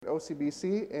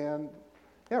OCBC, and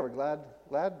yeah, we're glad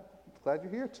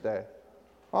you're here today.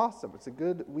 Awesome. It's a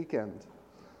good weekend.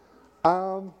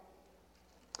 We're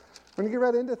going to get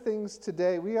right into things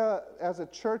today. We, as a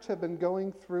church, have been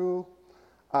going through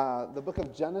the book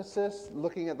of Genesis,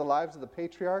 looking at the lives of the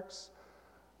patriarchs.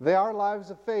 They are lives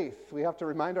of faith. We have to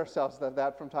remind ourselves of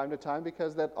that from time to time,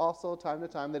 because that also, time to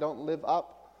time, they don't live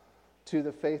up to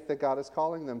the faith that God is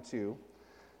calling them to.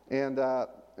 And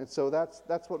so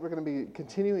that's what we're going to be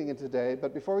continuing in today.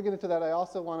 But before we get into that, I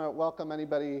also want to welcome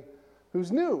anybody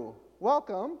who's new.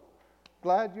 Welcome.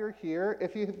 Glad you're here.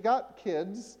 If you've got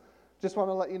kids, just want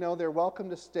to let you know they're welcome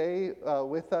to stay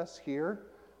with us here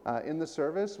in the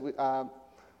service. We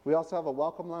also have a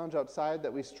welcome lounge outside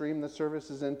that we stream the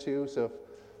services into, so if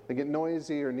they get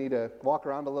noisy or need to walk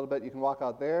around a little bit, you can walk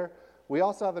out there. We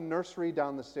also have a nursery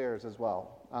down the stairs as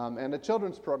well, and a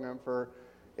children's program for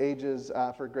ages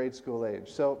for grade school age.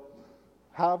 So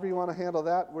however you want to handle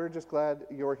that, we're just glad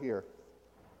you're here.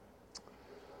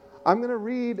 I'm going to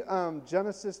read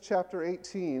Genesis chapter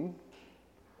 18,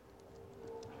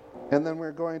 and then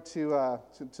we're going to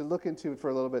look into it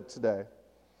for a little bit today.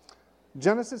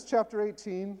 Genesis chapter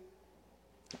 18.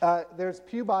 There's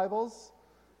pew Bibles.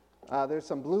 There's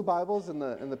some blue Bibles in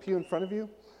the pew in front of you.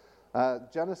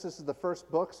 Genesis is the first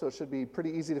book, so it should be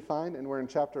pretty easy to find, and we're in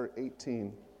chapter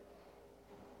 18.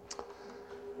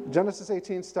 Genesis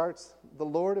 18 starts, "The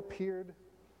Lord appeared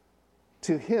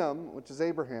to him," which is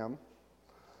Abraham,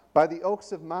 "by the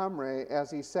oaks of Mamre as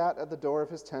he sat at the door of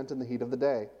his tent in the heat of the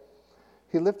day.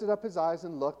 He lifted up his eyes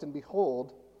and looked, and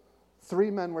behold, 3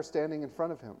 men were standing in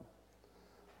front of him.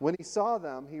 When he saw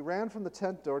them, he ran from the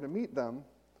tent door to meet them,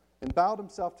 and bowed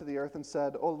himself to the earth and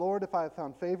said, 'O Lord, if I have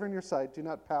found favor in your sight, do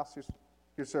not pass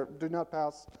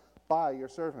by your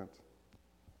servant.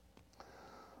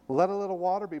 Let a little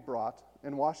water be brought,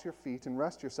 and wash your feet, and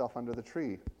rest yourself under the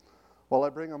tree, while I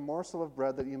bring a morsel of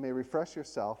bread that you may refresh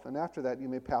yourself, and after that you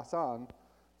may pass on,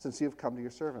 since you have come to your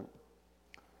servant.'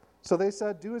 So they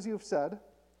said, 'Do as you have said.'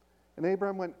 And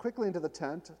Abram went quickly into the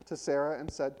tent to Sarah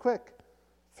and said, 'Quick,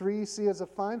 3 seahs of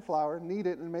fine flour, knead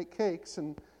it and make cakes.'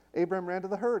 And Abram ran to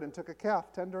the herd and took a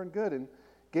calf, tender and good, and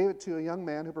gave it to a young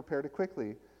man who prepared it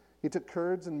quickly. He took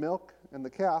curds and milk and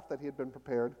the calf that he had been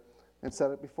prepared, and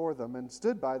set it before them, and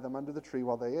stood by them under the tree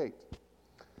while they ate.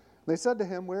 They said to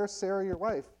him, 'Where is Sarah your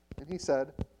wife?' And he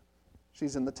said,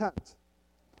 'She's in the tent.'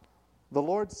 The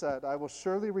Lord said, 'I will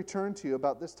surely return to you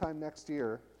about this time next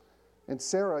year, and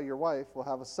Sarah your wife will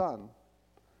have a son.'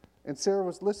 And Sarah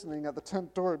was listening at the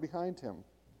tent door behind him.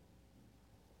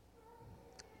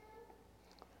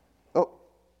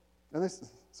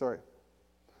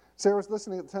 Sarah was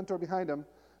listening at the tent door behind him.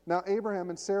 Now Abraham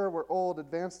and Sarah were old,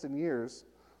 advanced in years.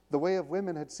 The way of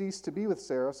women had ceased to be with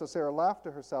Sarah, so Sarah laughed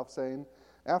to herself, saying,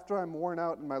 'After I am worn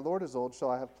out and my Lord is old, shall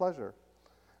I have pleasure?'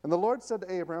 And the Lord said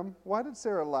to Abram, 'Why did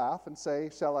Sarah laugh and say,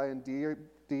 Shall I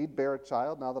indeed bear a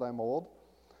child now that I am old?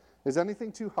 Is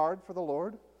anything too hard for the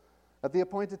Lord? At the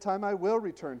appointed time I will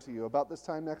return to you about this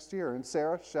time next year, and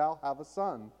Sarah shall have a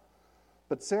son.'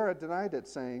 But Sarah denied it,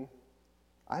 saying,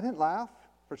 'I didn't laugh,'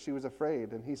 for she was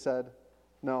afraid. And he said,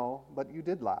 'No, but you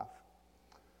did laugh.'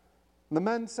 And the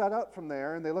men set out from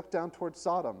there, and they looked down toward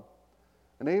Sodom.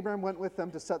 And Abram went with them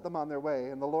to set them on their way.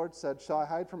 And the Lord said, 'Shall I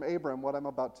hide from Abram what I am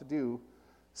about to do,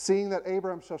 seeing that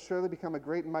Abram shall surely become a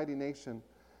great and mighty nation,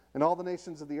 and all the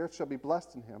nations of the earth shall be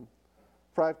blessed in him?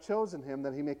 For I have chosen him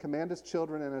that he may command his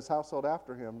children and his household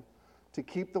after him to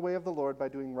keep the way of the Lord by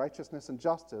doing righteousness and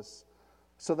justice,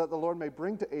 so that the Lord may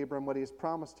bring to Abram what he has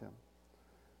promised him.'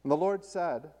 And the Lord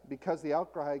said, 'Because the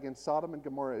outcry against Sodom and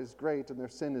Gomorrah is great, and their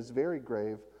sin is very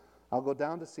grave, I'll go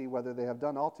down to see whether they have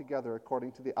done altogether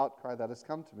according to the outcry that has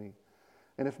come to me.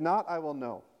 And if not, I will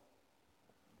know.'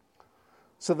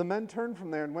 So the men turned from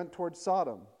there and went toward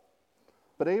Sodom.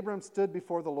 But Abram stood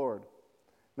before the Lord.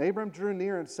 And Abram drew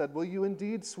near and said, 'Will you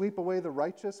indeed sweep away the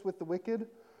righteous with the wicked?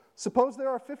 Suppose there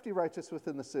are 50 righteous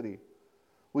within the city.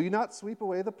 Will you not sweep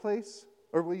away the place?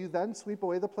 Or will you then sweep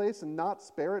away the place and not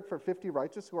spare it for 50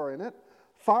 righteous who are in it?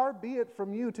 Far be it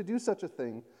from you to do such a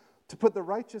thing, to put the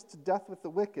righteous to death with the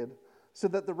wicked, so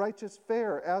that the righteous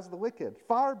fare as the wicked.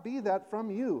 Far be that from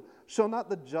you. Shall not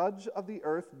the judge of the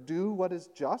earth do what is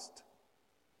just?'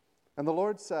 And the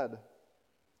Lord said,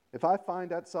 'If I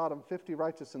find at Sodom 50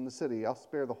 righteous in the city, I'll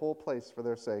spare the whole place for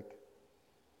their sake.'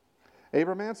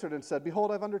 Abram answered and said, 'Behold,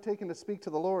 I've undertaken to speak to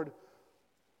the Lord,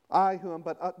 I who am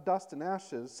but dust and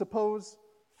ashes. Suppose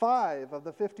 5 of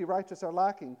the 50 righteous are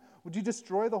lacking. Would you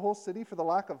destroy the whole city for the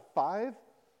lack of 5?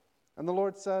 And the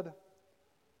Lord said,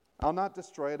 'I'll not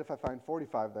destroy it if I find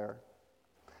 45 there.'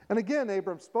 And again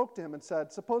Abram spoke to him and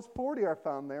said, 'Suppose 40 are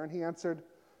found there.' And he answered,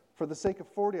 'For the sake of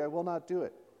 40 I will not do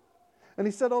it.' And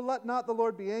he said, "Oh, let not the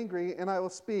Lord be angry, and I will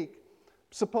speak.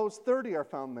 Suppose 30 are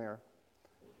found there."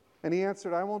 And he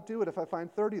answered, "I won't do it if I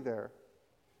find 30 there."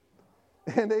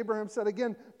 And Abraham said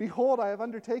again, "Behold, I have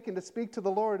undertaken to speak to the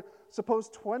Lord.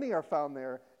 Suppose 20 are found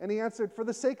there." And he answered, "For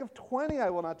the sake of 20 I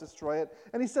will not destroy it."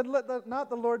 And he said, "Let not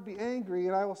the Lord be angry,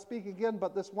 and I will speak again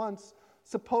but this once.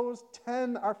 Suppose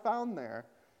 10 are found there."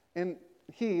 And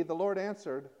he, the Lord,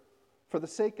 answered, "For the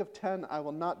sake of 10 I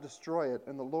will not destroy it."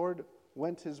 And the Lord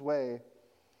went his way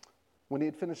when he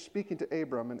had finished speaking to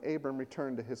Abram, and Abram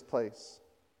returned to his place.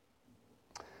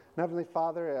 And Heavenly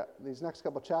Father, these next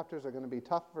couple chapters are going to be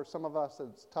tough for some of us.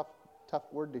 It's a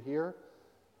tough word to hear.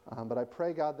 But I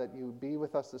pray, God, that you be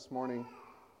with us this morning.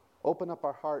 Open up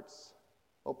our hearts.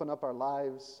 Open up our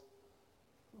lives.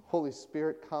 Holy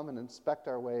Spirit, come and inspect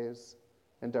our ways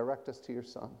and direct us to your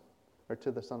Son, or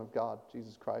to the Son of God,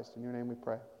 Jesus Christ. In your name we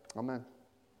pray. Amen.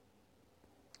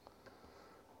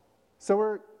 So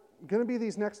we're going to be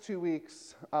these next 2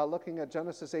 weeks looking at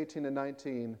Genesis 18 and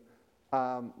 19.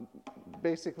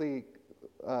 Basically,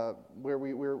 where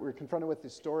we're confronted with the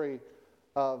story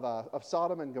of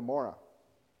Sodom and Gomorrah.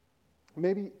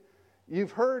 Maybe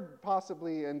you've heard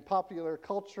possibly in popular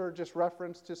culture just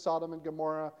reference to Sodom and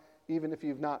Gomorrah, even if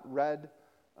you've not read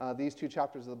these 2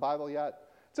 chapters of the Bible yet.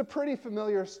 It's a pretty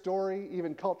familiar story,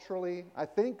 even culturally, I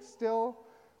think still,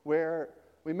 where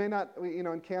we may not,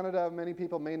 in Canada, many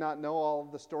people may not know all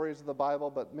of the stories of the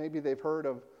Bible, but maybe they've heard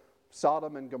of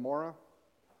Sodom and Gomorrah.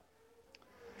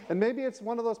 And maybe it's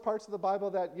one of those parts of the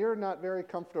Bible that you're not very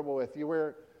comfortable with,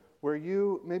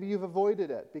 maybe you've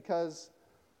avoided it, because,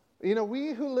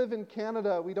 we who live in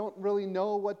Canada, we don't really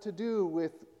know what to do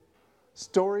with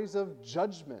stories of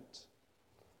judgment.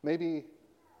 Maybe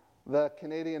the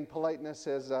Canadian politeness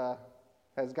has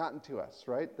gotten to us,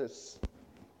 right? This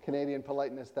Canadian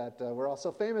politeness that we're all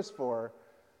so famous for.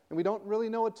 And we don't really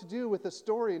know what to do with a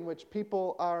story in which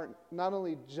people are not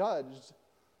only judged,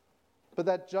 but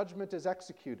that judgment is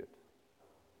executed.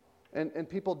 And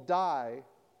people die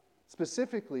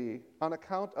specifically on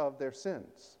account of their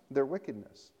sins, their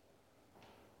wickedness.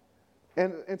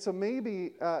 And so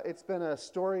maybe it's been a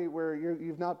story where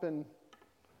you've not been,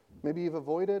 maybe you've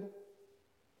avoided.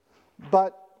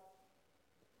 But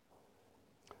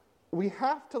we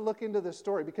have to look into this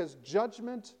story because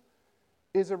judgment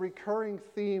is a recurring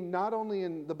theme not only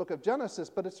in the book of Genesis,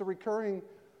 but it's a recurring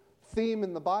theme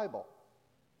in the Bible.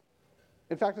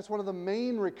 In fact, it's one of the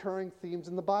main recurring themes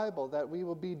in the Bible, that we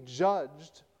will be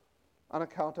judged on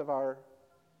account of our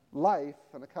life,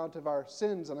 on account of our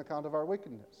sins, on account of our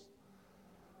wickedness.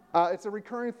 It's a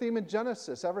recurring theme in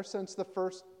Genesis ever since the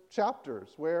first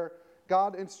chapters, where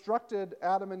God instructed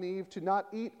Adam and Eve to not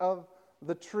eat of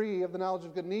the tree of the knowledge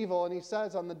of good and evil, and he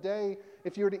says on the day,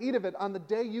 if you were to eat of it, on the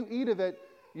day you eat of it,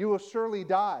 you will surely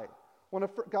die. One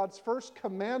of God's first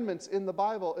commandments in the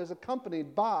Bible is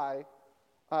accompanied by,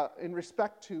 in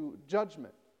respect to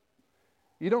judgment.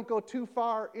 You don't go too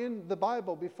far in the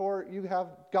Bible before you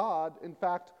have God, in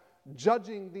fact,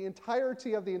 judging the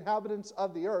entirety of the inhabitants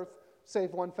of the earth,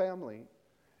 save one family,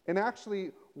 and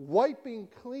actually wiping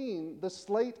clean the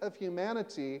slate of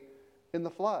humanity in the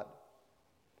flood.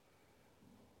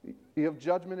 You have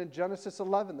judgment in Genesis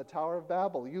 11, the Tower of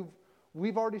Babel.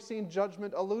 We've already seen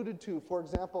judgment alluded to, for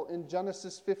example, in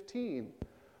Genesis 15,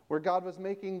 where God was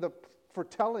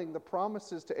foretelling the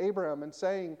promises to Abraham and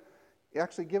saying,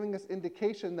 actually giving us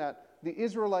indication that the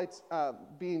Israelites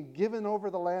being given over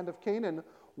the land of Canaan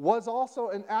was also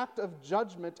an act of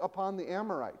judgment upon the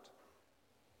Amorite.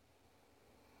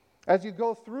 As you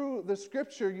go through the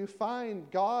scripture, you find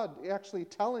God actually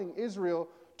telling Israel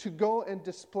to go and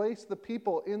displace the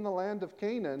people in the land of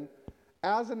Canaan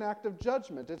as an act of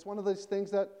judgment. It's one of those things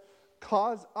that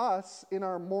cause us in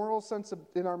our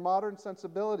in our modern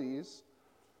sensibilities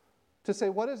to say,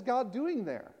 what is God doing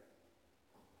there?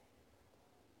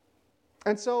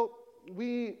 And so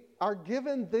we are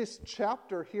given this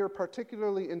chapter here,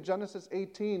 particularly in Genesis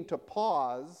 18, to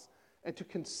pause and to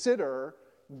consider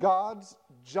God's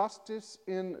justice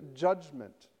in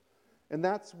judgment. And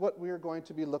that's what we're going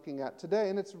to be looking at today,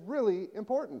 and it's really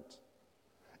important.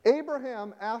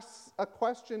 Abraham asks a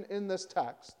question in this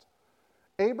text.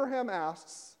 Abraham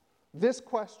asks this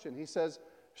question. He says,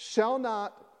 "Shall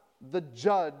not the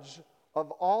judge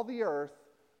of all the earth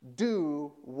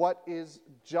do what is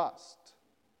just?"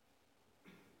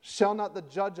 Shall not the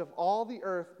judge of all the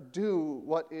earth do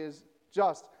what is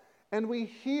just? And we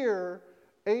hear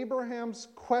Abraham's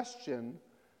question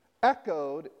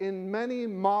echoed in many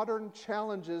modern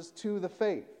challenges to the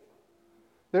faith.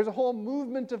 There's a whole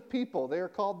movement of people. They are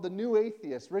called the New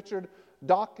Atheists, Richard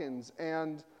Dawkins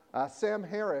and Sam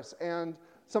Harris, and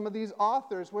some of these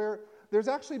authors, where there's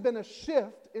actually been a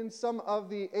shift in some of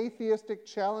the atheistic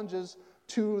challenges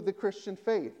to the Christian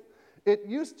faith. It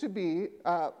used to be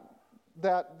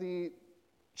that the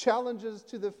challenges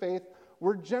to the faith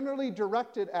were generally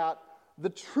directed at the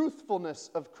truthfulness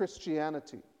of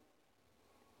Christianity.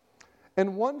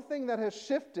 And one thing that has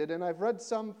shifted, and I've read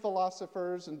some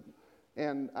philosophers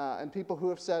and people who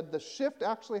have said the shift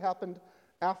actually happened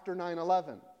after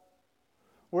 9/11.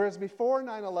 Whereas before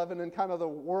 9/11 and kind of the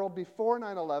world before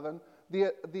 9/11,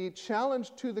 the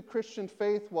challenge to the Christian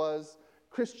faith was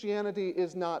Christianity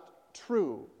is not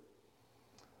true.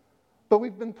 But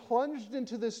we've been plunged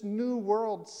into this new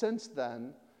world since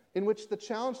then, in which the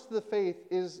challenge to the faith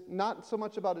is not so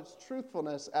much about its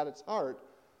truthfulness at its heart,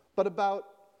 but about,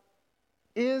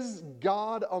 is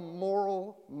God a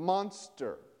moral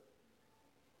monster?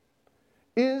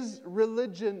 Is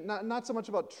religion not so much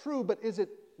about true, but is it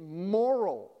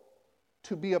moral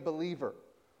to be a believer?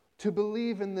 To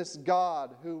believe in this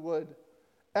God who would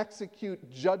execute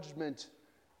judgment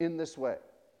in this way?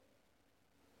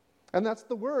 And that's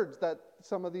the words that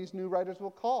some of these new writers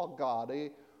will call God, a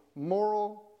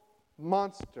moral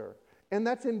monster. And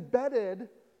that's embedded,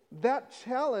 that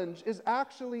challenge is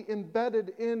actually embedded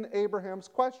in Abraham's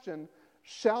question,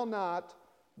 shall not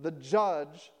the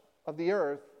judge of the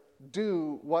earth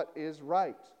do what is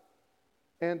right?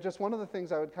 And just one of the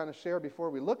things I would kind of share before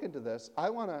we look into this,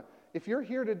 if you're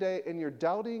here today and you're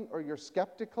doubting or you're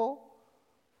skeptical,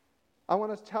 I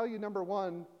want to tell you, number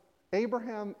one,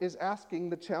 Abraham is asking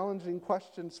the challenging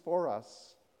questions for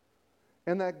us,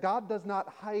 and that God does not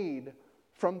hide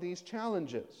from these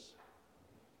challenges.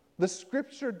 The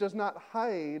Scripture does not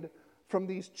hide from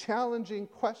these challenging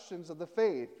questions of the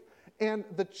faith. And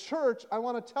the church, I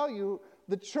want to tell you,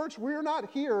 the church, we're not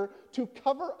here to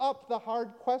cover up the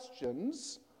hard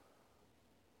questions.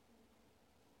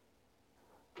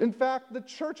 In fact, the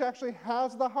church actually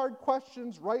has the hard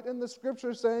questions right in the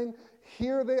Scripture saying,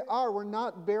 here they are. We're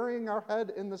not burying our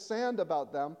head in the sand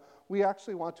about them. We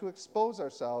actually want to expose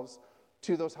ourselves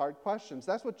to those hard questions.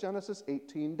 That's what Genesis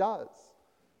 18 does.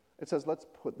 It says, let's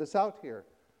put this out here.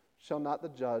 Shall not the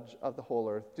judge of the whole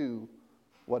earth do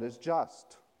what is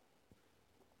just?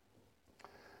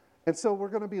 And so we're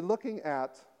going to be looking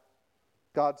at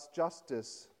God's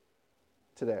justice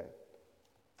today.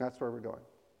 That's where we're going.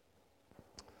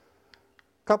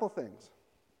 Couple things.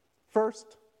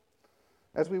 First,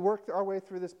 as we work our way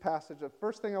through this passage, the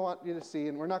first thing I want you to see,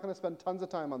 and we're not going to spend tons of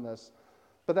time on this,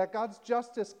 but that God's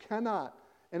justice cannot,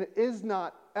 and it is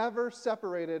not, ever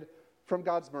separated from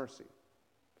God's mercy.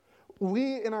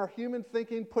 We, in our human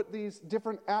thinking, put these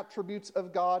different attributes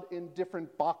of God in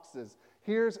different boxes.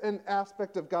 Here's an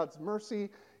aspect of God's mercy,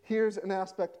 here's an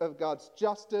aspect of God's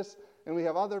justice, and we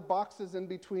have other boxes in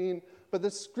between. But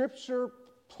the Scripture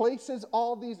places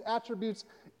all these attributes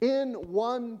in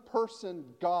one person,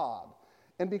 God.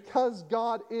 And because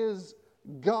God is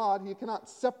God, you cannot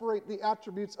separate the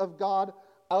attributes of God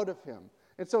out of him.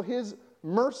 And so his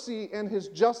mercy and his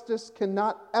justice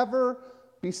cannot ever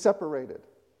be separated.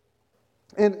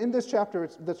 And in this chapter,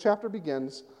 the chapter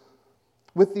begins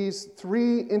with these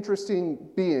three interesting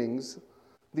beings,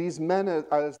 these men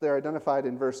as they're identified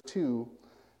in verse 2,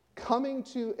 coming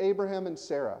to Abraham and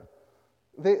Sarah.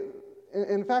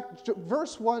 In fact,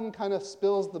 verse 1 kind of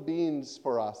spills the beans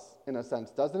for us, in a sense,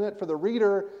 doesn't it? For the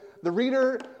reader,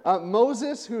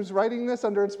 Moses, who's writing this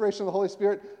under inspiration of the Holy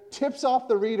Spirit, tips off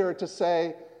the reader to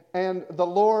say, and the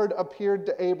Lord appeared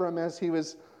to Abram as he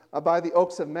was by the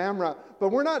oaks of Mamre. But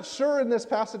we're not sure in this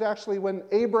passage, actually, when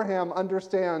Abraham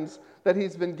understands that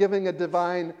he's been giving a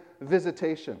divine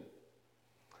visitation.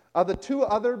 The two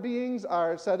other beings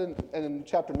are said in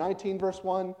chapter 19, verse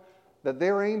 1, that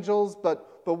they're angels, but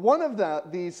one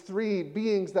of these three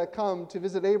beings that come to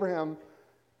visit Abraham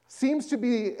seems to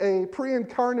be a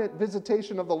pre-incarnate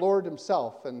visitation of the Lord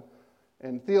himself.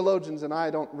 And theologians and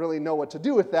I don't really know what to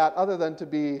do with that other than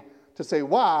to say,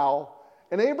 wow.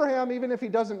 And Abraham, even if he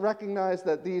doesn't recognize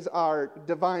that these are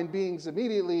divine beings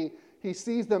immediately, he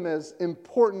sees them as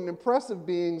important, impressive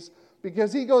beings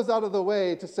because he goes out of the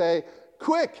way to say,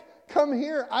 quick, come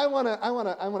here. I want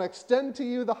to extend to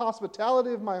you the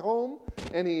hospitality of my home.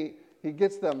 And he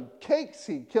gets them cakes.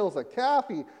 He kills a calf.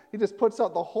 He just puts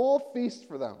out the whole feast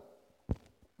for them.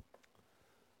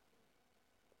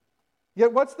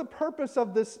 Yet what's the purpose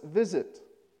of this visit?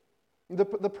 The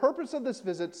purpose of this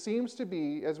visit seems to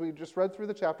be, as we've just read through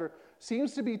the chapter,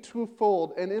 seems to be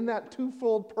twofold. And in that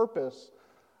twofold purpose,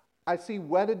 I see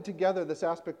wedded together this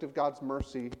aspect of God's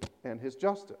mercy and his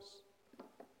justice.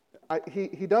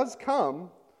 He does come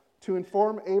to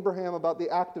inform Abraham about the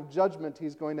act of judgment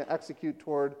he's going to execute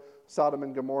toward Sodom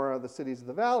and Gomorrah, the cities of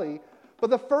the valley. But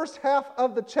the first half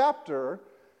of the chapter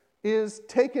is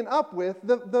taken up with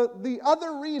the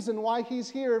other reason why he's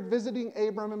here visiting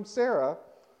Abram and Sarah,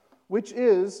 which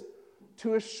is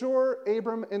to assure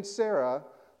Abram and Sarah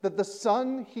that the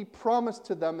son he promised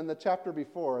to them in the chapter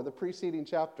before, the preceding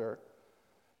chapter,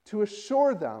 to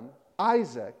assure them,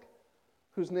 Isaac,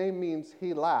 whose name means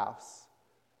he laughs,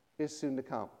 is soon to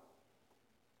come.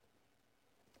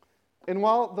 And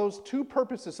while those two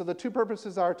purposes, so the two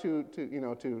purposes are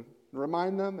to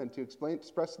remind them and to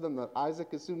express to them that Isaac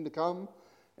is soon to come,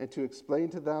 and to explain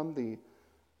to them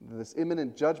this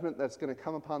imminent judgment that's going to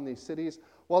come upon these cities.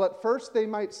 While at first they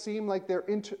might seem like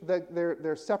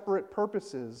they're separate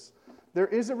purposes, there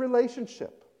is a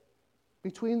relationship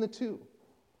between the two.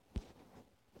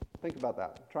 Think about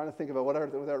that. I'm trying to think about what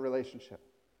our relationship.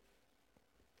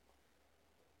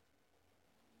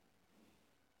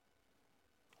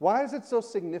 Why is it so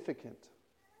significant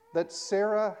that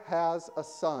Sarah has a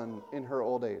son in her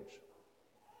old age?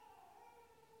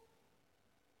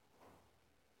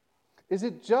 Is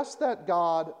it just that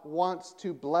God wants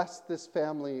to bless this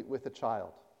family with a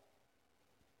child?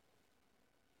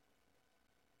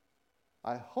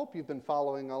 I hope you've been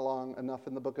following along enough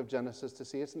in the book of Genesis to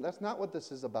see that's not what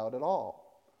this is about at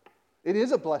all. It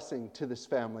is a blessing to this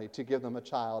family to give them a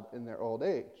child in their old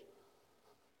age.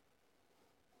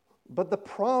 But the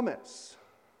promise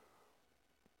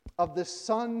of the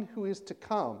son who is to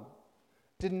come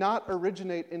did not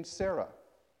originate in Sarah.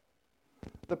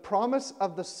 The promise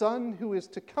of the son who is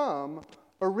to come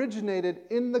originated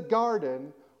in the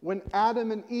garden when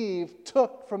Adam and Eve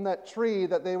took from that tree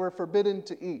that they were forbidden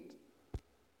to eat.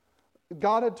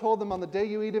 God had told them, on the day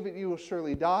you eat of it, you will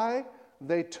surely die.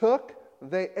 They took,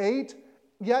 they ate,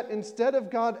 yet instead of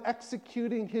God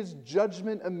executing his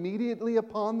judgment immediately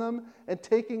upon them and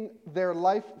taking their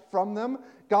life from them,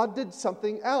 God did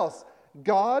something else.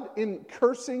 God, in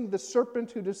cursing the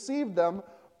serpent who deceived them,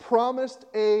 promised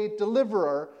a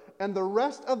deliverer, and the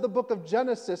rest of the book of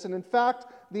Genesis, and in fact,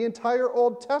 the entire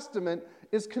Old Testament,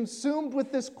 is consumed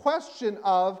with this question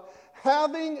of,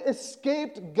 having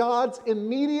escaped God's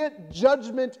immediate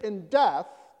judgment and death,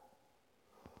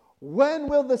 when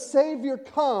will the Savior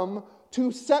come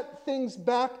to set things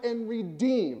back and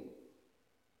redeem?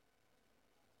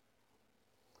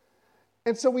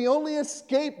 And so we only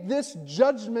escape this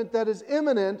judgment that is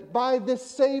imminent by this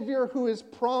Savior who is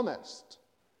promised.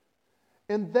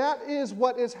 And that is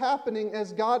what is happening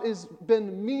as God has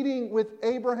been meeting with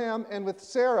Abraham and with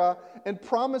Sarah and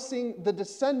promising the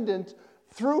descendant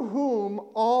through whom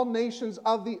all nations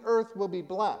of the earth will be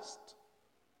blessed.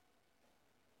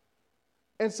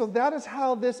 And so that is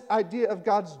how this idea of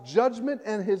God's judgment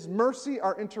and his mercy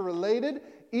are interrelated,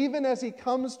 even as he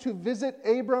comes to visit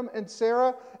Abram and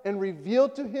Sarah and reveal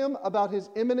to him about his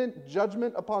imminent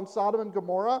judgment upon Sodom and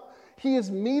Gomorrah. He is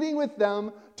meeting with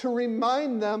them to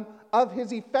remind them of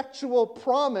his effectual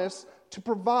promise to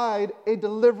provide a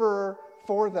deliverer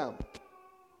for them.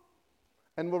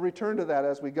 And we'll return to that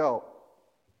as we go.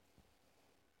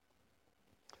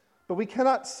 But we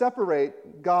cannot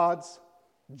separate God's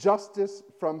justice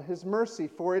from his mercy,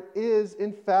 for it is,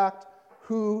 in fact,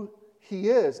 who he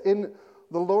is. In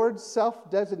the Lord's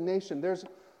self-designation,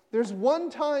 there's one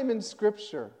time in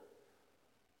Scripture.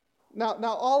 Now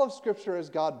all of Scripture is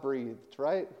God-breathed,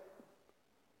 right?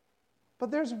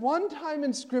 But there's one time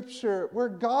in Scripture where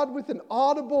God, with an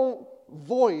audible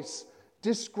voice,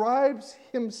 describes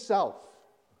himself.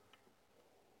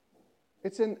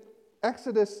 It's in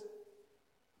Exodus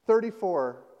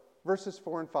 34, verses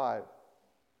 4 and 5.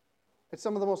 It's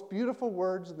some of the most beautiful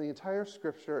words in the entire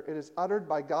Scripture. It is uttered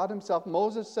by God himself.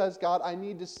 Moses says, God, I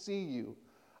need to see you.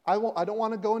 I don't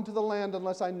want to go into the land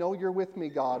unless I know you're with me,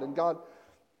 God. And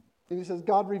he says,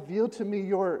 God, reveal to me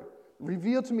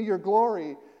your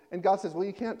glory. And God says, well,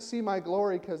 you can't see my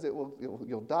glory because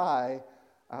you'll die.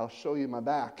 I'll show you my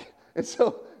back. And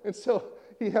so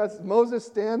he has Moses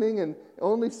standing and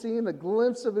only seeing a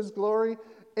glimpse of his glory.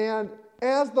 And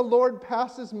as the Lord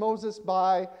passes Moses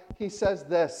by, he says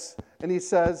this, and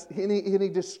he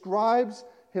describes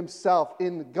himself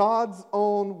in God's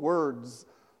own words.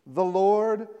 The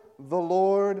Lord,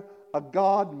 a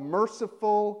God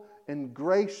merciful and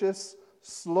gracious,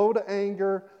 slow to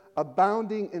anger,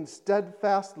 abounding in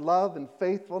steadfast love and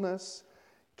faithfulness,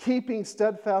 keeping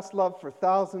steadfast love for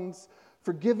thousands,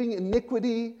 forgiving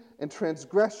iniquity and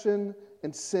transgression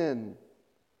and sin.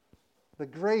 The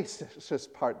gracious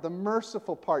part, the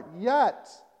merciful part,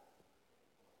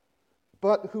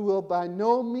 but who will by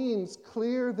no means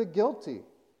clear the guilty,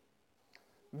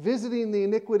 visiting the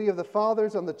iniquity of the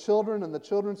fathers on the children and the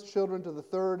children's children to the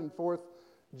third and fourth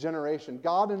generation.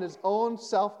 God in his own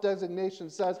self-designation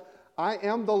says, I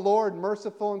am the Lord,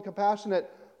 merciful and compassionate,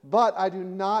 but I do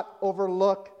not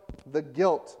overlook the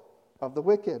guilt of the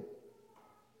wicked.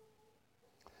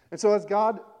 And so as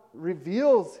God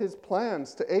reveals his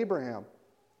plans to Abraham,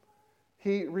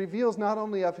 he reveals not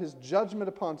only of his judgment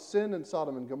upon sin in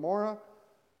Sodom and Gomorrah,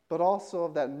 but also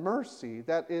of that mercy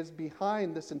that is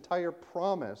behind this entire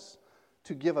promise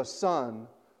to give a son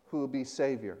who will be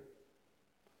Savior.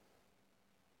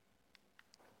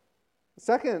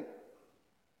 Second,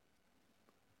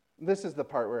 this is the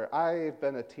part where I've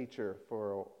been a teacher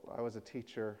I was a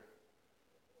teacher,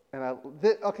 and I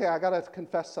got to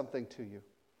confess something to you.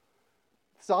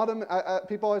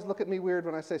 People always look at me weird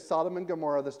when I say Sodom and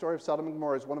Gomorrah. The story of Sodom and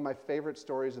Gomorrah is one of my favorite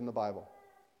stories in the Bible.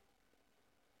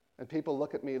 And people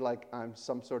look at me like I'm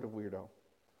some sort of weirdo.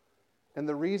 And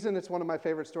the reason it's one of my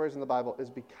favorite stories in the Bible is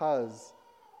because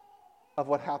of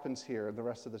what happens here in the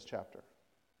rest of this chapter.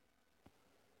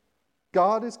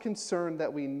 God is concerned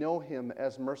that we know him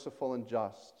as merciful and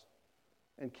just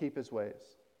and keep his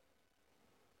ways.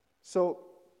 So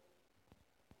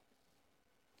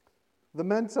the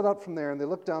men set out from there and they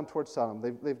looked down towards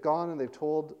Sodom. They've gone and they've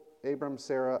told Abram and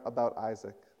Sarah about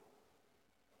Isaac.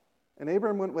 And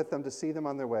Abram went with them to see them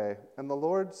on their way. And the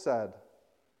Lord said,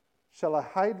 "Shall I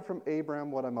hide from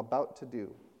Abram what I'm about to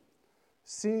do?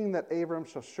 Seeing that Abram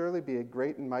shall surely be a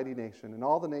great and mighty nation, and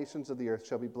all the nations of the earth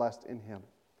shall be blessed in him.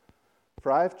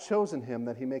 For I have chosen him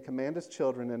that he may command his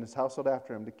children and his household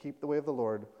after him to keep the way of the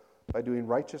Lord by doing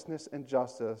righteousness and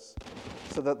justice,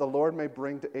 so that the Lord may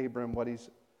bring to Abram what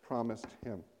he's promised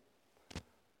him."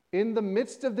 In the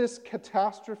midst of this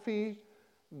catastrophe,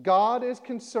 God is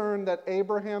concerned that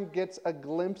Abraham gets a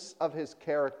glimpse of his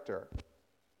character.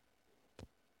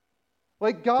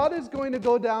 Like, God is going to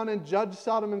go down and judge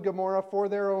Sodom and Gomorrah for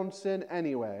their own sin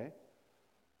anyway.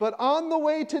 But on the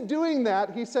way to doing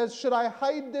that, he says, should I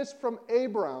hide this from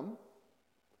Abram?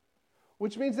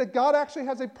 Which means that God actually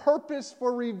has a purpose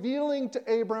for revealing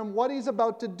to Abram what he's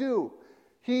about to do.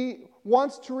 He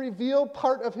wants to reveal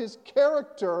part of his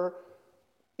character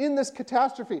in this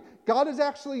catastrophe. God is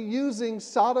actually using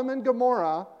Sodom and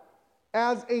Gomorrah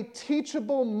as a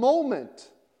teachable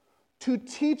moment to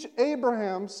teach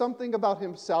Abraham something about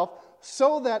himself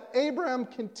so that Abraham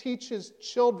can teach his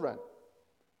children.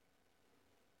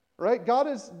 Right? God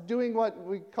is doing what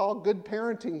we call good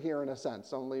parenting here in a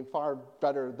sense, only far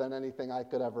better than anything I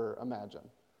could ever imagine.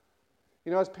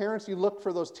 You know, as parents, you look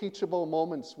for those teachable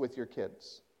moments with your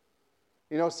kids.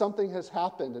 You know, something has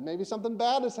happened, and maybe something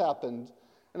bad has happened.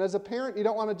 And as a parent, you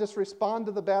don't want to just respond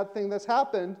to the bad thing that's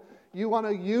happened. You want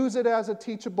to use it as a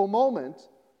teachable moment,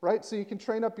 right? So you can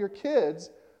train up your kids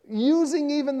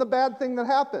using even the bad thing that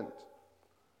happened.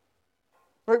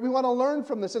 Right? We want to learn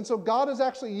from this. And so God is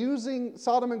actually using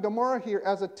Sodom and Gomorrah here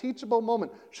as a teachable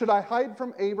moment. Should I hide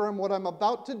from Abraham what I'm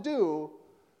about to do?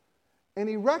 And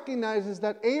he recognizes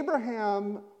that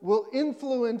Abraham will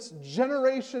influence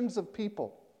generations of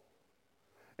people.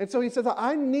 And so he says,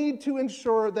 I need to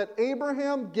ensure that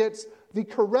Abraham gets the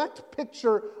correct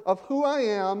picture of who I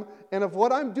am and of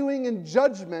what I'm doing in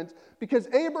judgment, because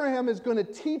Abraham is going to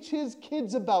teach his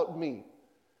kids about me.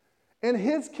 And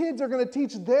his kids are going to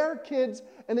teach their kids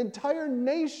and entire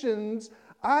nations.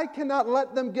 I cannot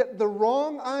let them get the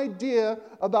wrong idea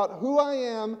about who I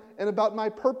am and about my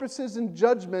purposes in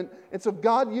judgment. And so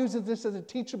God uses this as a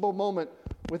teachable moment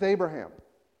with Abraham.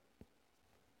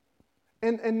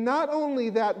 And not only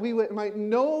that we might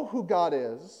know who God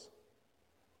is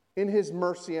in his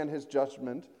mercy and his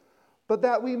judgment, but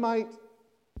that we might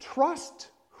trust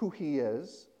who he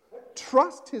is,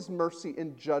 trust his mercy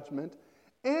and judgment,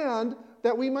 and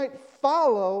that we might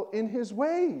follow in his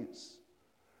ways.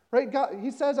 Right? God, he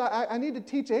says, I need to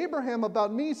teach Abraham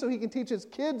about me so he can teach his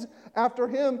kids after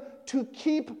him to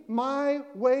keep my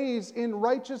ways in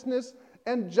righteousness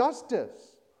and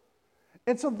justice.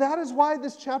 And so that is why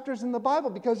this chapter is in the Bible,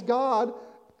 because God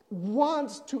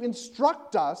wants to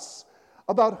instruct us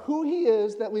about who he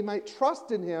is, that we might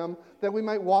trust in him, that we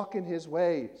might walk in his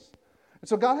ways. And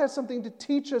so God has something to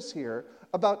teach us here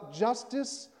about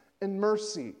justice and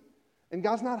mercy. And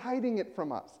God's not hiding it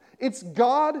from us. It's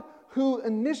God who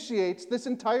initiates this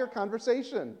entire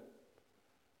conversation.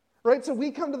 Right? So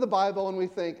we come to the Bible and we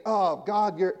think, oh,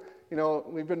 God,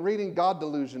 we've been reading God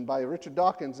Delusion by Richard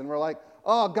Dawkins, and we're like,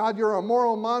 oh, God, you're a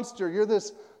moral monster. You're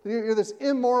this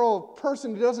immoral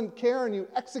person who doesn't care, and you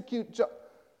execute.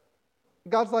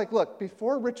 God's like, look,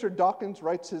 before Richard Dawkins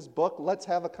writes his book, let's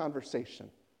have a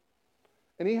conversation.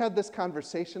 And he had this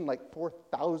conversation like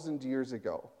 4,000 years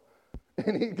ago.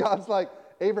 And God's like,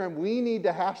 Abraham, we need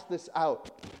to hash this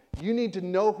out. You need to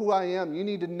know who I am. You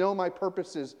need to know my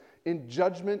purposes in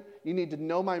judgment. You need to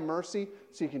know my mercy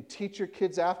so you can teach your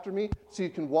kids after me, so you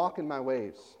can walk in my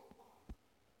ways.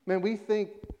 Man, we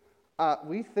think,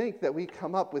 we think that we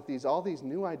come up with all these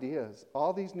new ideas,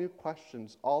 all these new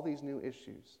questions, all these new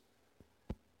issues.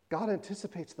 God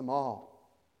anticipates them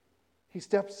all. He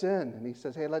steps in and he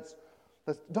says, hey,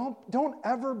 don't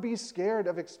ever be scared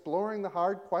of exploring the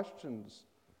hard questions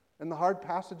and the hard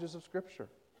passages of Scripture.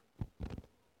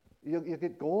 You'll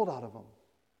get gold out of them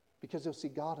because you'll see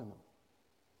God in them.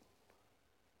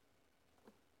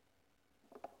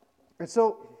 And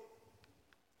so,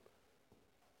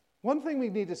 one thing we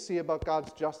need to see about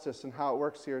God's justice and how it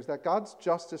works here is that God's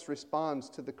justice responds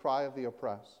to the cry of the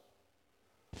oppressed.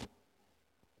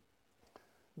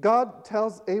 God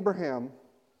tells Abraham,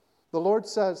 the Lord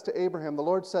says,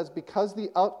 because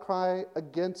the outcry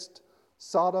against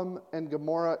Sodom and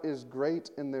Gomorrah is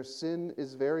great and their sin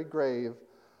is very grave,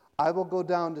 I will go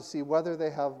down to see whether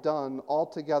they have done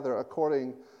altogether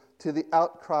according to the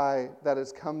outcry that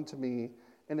has come to me,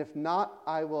 and if not,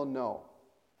 I will know.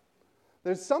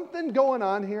 There's something going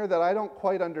on here that I don't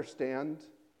quite understand,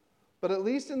 but at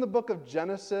least in the book of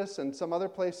Genesis and some other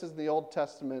places in the Old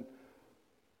Testament,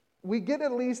 we get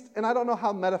at least, and I don't know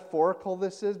how metaphorical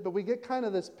this is, but we get kind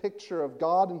of this picture of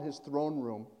God in his throne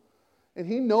room. And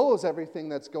he knows everything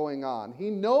that's going on. He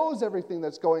knows everything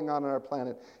that's going on our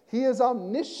planet. He is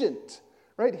omniscient,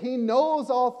 right? He knows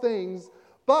all things,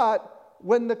 but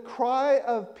when the cry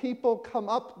of people come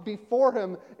up before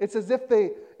him, it's as if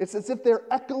they're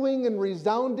echoing and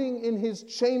resounding in his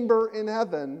chamber in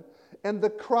heaven, and the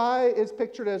cry is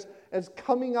pictured as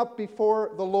coming up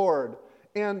before the Lord.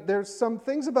 And there's some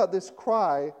things about this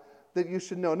cry that you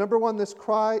should know. Number one, this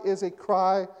cry is a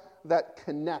cry that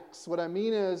connects. What I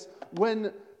mean is,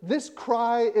 when this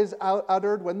cry is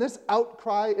uttered, when this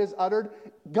outcry is uttered,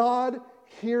 God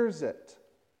hears it.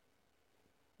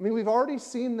 I mean, we've already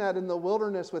seen that in the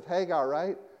wilderness with Hagar,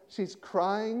 right? She's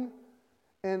crying,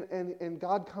 and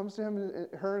God comes to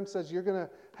her and says, you're going to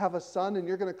have a son, and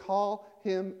you're going to call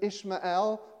him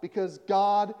Ishmael, because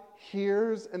God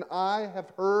hears, and I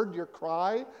have heard your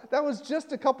cry. That was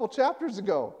just a couple chapters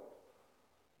ago.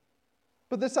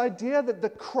 But this idea that the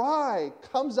cry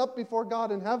comes up before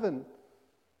God in heaven.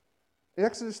 In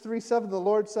Exodus 3:7, the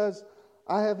Lord says,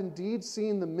 I have indeed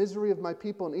seen the misery of my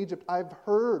people in Egypt. I have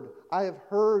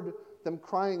heard them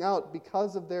crying out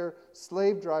because of their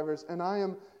slave drivers, and I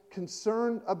am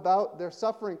concerned about their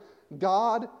suffering.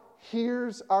 God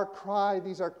hears our cry.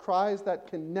 These are cries that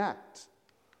connect.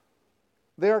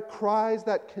 They are cries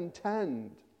that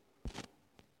contend.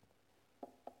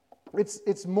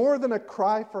 It's more than a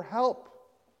cry for help,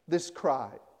 this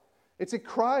cry. It's a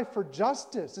cry for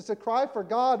justice. It's a cry for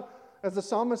God, as the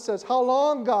psalmist says, how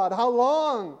long, God? How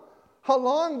long? How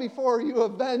long before you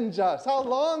avenge us? How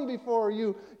long before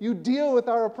you deal with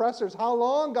our oppressors? How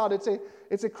long, God?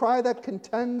 It's a cry that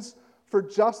contends for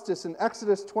justice. In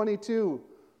Exodus 22,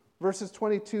 verses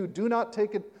 22, do not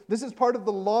take it. This is part of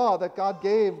the law that God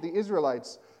gave the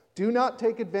Israelites. Do not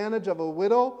take advantage of a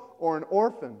widow or an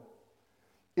orphan.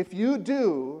 If you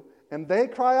do, and they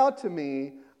cry out to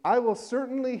me, I will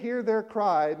certainly hear their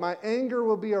cry. My anger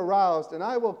will be aroused, and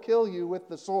I will kill you with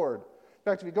the sword. In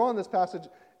fact, if you go on this passage,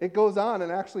 it goes on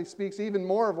and actually speaks even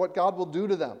more of what God will do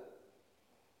to them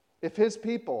if his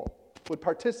people would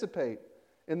participate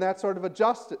in that sort of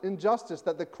injustice,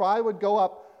 that the cry would go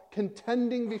up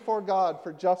contending before God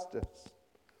for justice.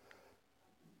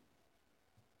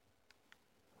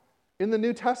 In the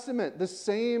New Testament, the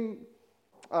same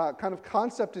kind of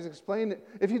concept is explained.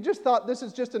 If you just thought this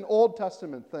is just an Old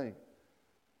Testament thing,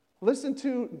 listen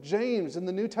to James in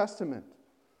the New Testament.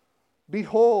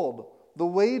 Behold, the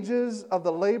wages of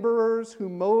the laborers who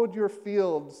mowed your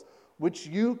fields, which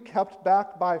you kept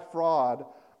back by fraud,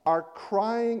 are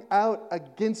crying out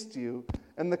against you,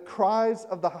 and the cries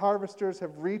of the harvesters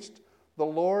have reached the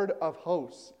Lord of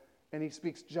hosts, and he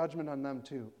speaks judgment on them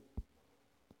too.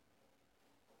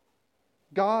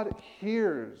 God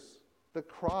hears the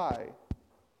cry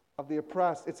of the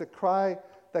oppressed. It's a cry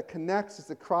that connects, it's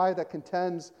a cry that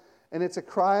contends, and it's a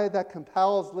cry that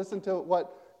compels. Listen to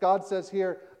what God says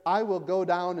here, I will go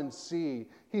down and see.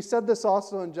 He said this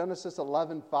also in Genesis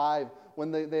 11:5,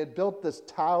 when they had built this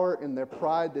tower in their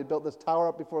pride. They built this tower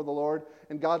up before the Lord,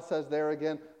 and God says there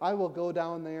again, I will go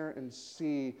down there and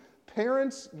see.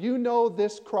 Parents, you know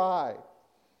this cry.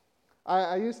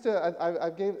 I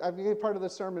gave part of the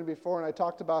sermon before, and I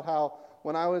talked about how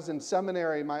when I was in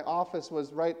seminary, my office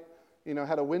was right,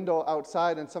 had a window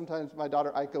outside, and sometimes my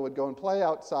daughter Aika would go and play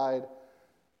outside,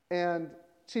 and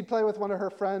she'd play with one of her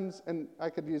friends, and I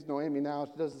could use Noemi now,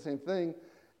 she does the same thing,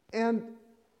 and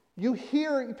you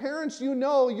hear, parents, you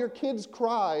know your kids'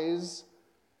 cries,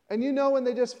 and you know when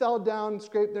they just fell down and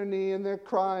scraped their knee, and they're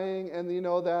crying, and you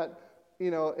know that,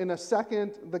 in a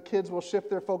second, the kids will shift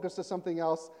their focus to something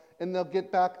else, and they'll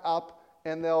get back up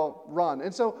and they'll run.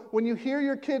 And so when you hear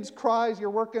your kids cry, as you're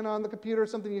working on the computer or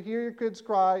something, you hear your kids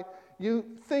cry, you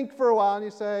think for a while and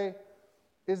you say,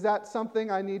 is that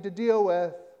something I need to deal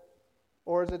with?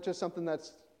 Or is it just something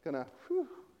that's going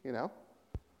to,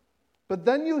 But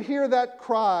then you hear that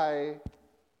cry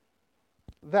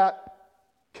that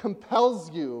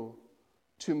compels you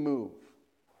to move.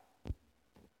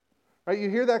 Right? You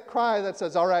hear that cry that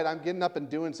says, all right, I'm getting up and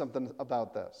doing something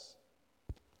about this.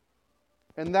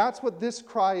 And that's what this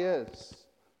cry is.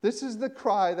 This is the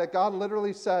cry that God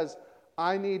literally says,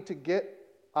 I need to get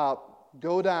up,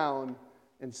 go down,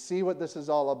 and see what this is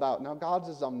all about. Now, God's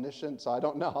is omniscient, so I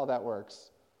don't know how that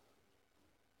works.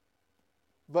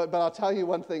 But I'll tell you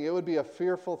one thing, it would be a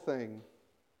fearful thing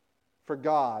for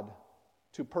God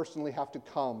to personally have to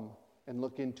come and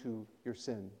look into your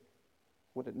sin.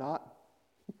 Would it not?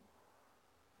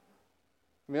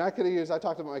 I mean, I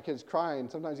talked about my kids crying.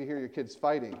 Sometimes you hear your kids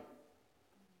fighting.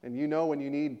 And you know when you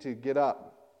need to get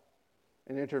up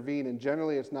and intervene. And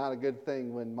generally it's not a good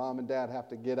thing when mom and dad have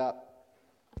to get up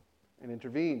and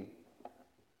intervene.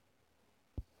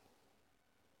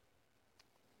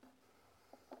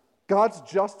 God's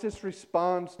justice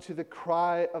responds to the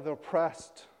cry of the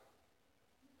oppressed.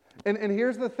 And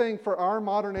here's the thing for our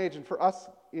modern age and for us,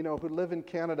 who live in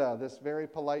Canada, this very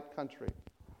polite country.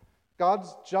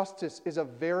 God's justice is a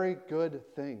very good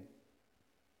thing.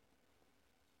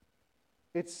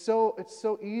 It's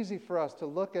so easy for us to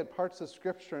look at parts of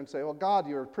Scripture and say, well, God,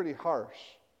 you're pretty harsh.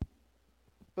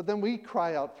 But then we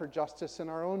cry out for justice in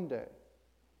our own day.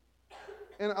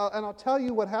 And I'll tell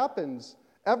you what happens.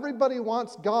 Everybody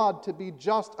wants God to be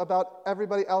just about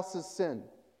everybody else's sin.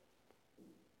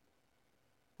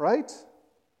 Right?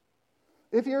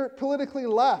 If you're politically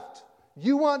left,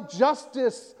 you want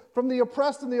justice from the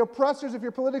oppressed and the oppressors. If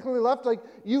you're politically left,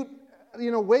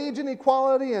 wage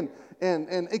inequality and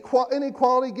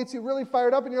inequality gets you really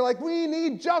fired up, and you're like, we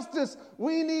need justice.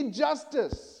 We need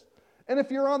justice. And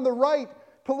if you're on the right,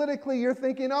 politically, you're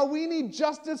thinking, oh, we need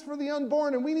justice for the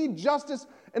unborn, and we need justice.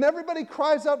 And everybody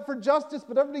cries out for justice,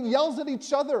 but everybody yells at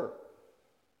each other.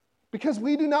 Because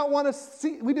we do not want to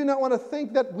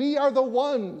think that we are the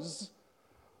ones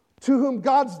to whom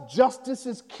God's justice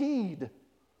is keyed.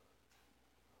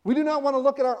 We do not want to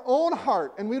look at our own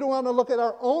heart, and we don't want to look at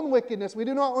our own wickedness. We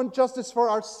do not want justice for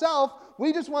ourselves.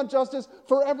 We just want justice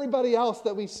for everybody else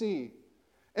that we see.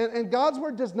 And God's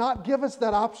word does not give us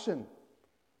that option.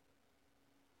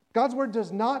 God's word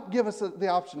does not give us the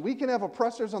option. We can have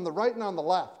oppressors on the right and on the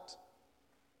left.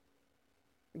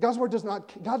 God does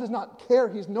not care.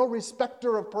 He's no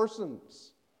respecter of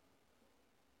persons.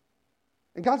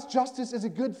 And God's justice is a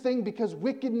good thing because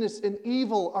wickedness and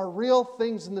evil are real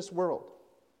things in this world.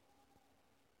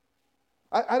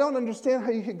 I don't understand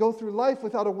how you could go through life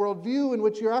without a worldview in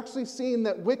which you're actually seeing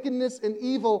that wickedness and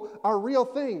evil are real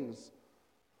things.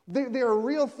 They are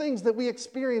real things that we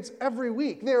experience every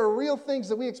week. They are real things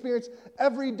that we experience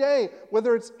every day,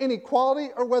 whether it's inequality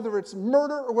or whether it's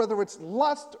murder or whether it's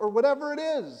lust or whatever it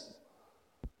is.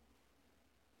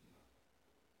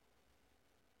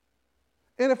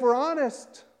 And if we're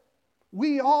honest,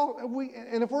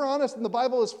 and if we're honest, and the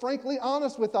Bible is frankly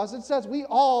honest with us, it says we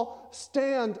all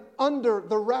stand under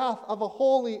the wrath of a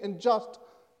holy and just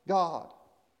God.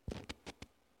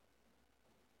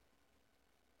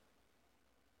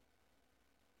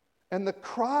 And the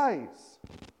cries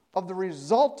of the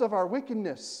result of our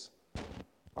wickedness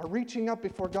are reaching up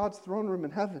before God's throne room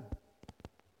in heaven.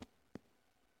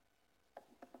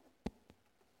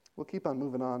 We'll keep on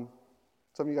moving on.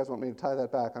 Some of you guys want me to tie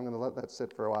that back. I'm going to let that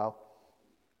sit for a while.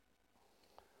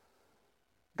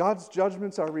 God's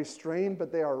judgments are restrained,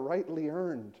 but they are rightly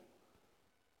earned.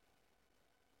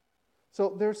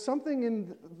 So there's something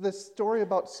in this story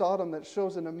about Sodom that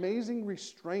shows an amazing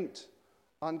restraint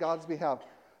on God's behalf.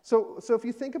 So if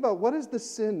you think about what is the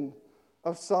sin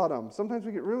of Sodom, sometimes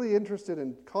we get really interested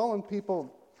in calling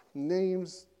people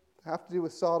names that have to do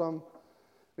with Sodom.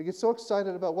 We get so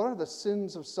excited about what are the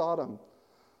sins of Sodom.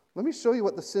 Let me show you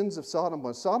what the sins of Sodom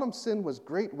was. Sodom's sin was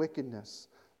great wickedness.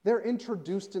 They're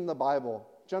introduced in the Bible.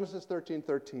 Genesis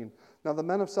 13:13. Now the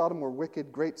men of Sodom were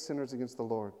wicked, great sinners against the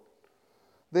Lord.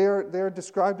 They are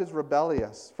described as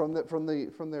rebellious from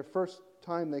their first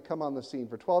time they come on the scene.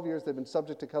 For 12 years they've been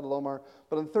subject to Kedorlaomer,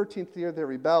 but in the 13th year they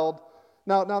rebelled.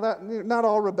 Now that not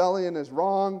all rebellion is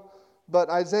wrong, but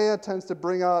Isaiah tends to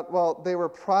bring out, well, they were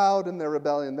proud in their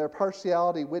rebellion. Their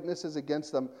partiality witnesses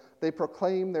against them. They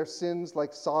proclaim their sins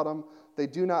like Sodom. They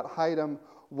do not hide them.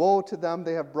 Woe to them,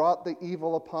 they have brought the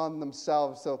evil upon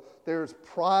themselves. So there's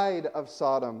pride of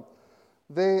Sodom.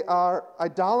 They are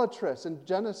idolatrous in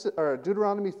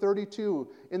Deuteronomy 32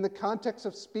 in the context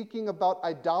of speaking about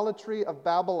idolatry of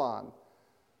Babylon.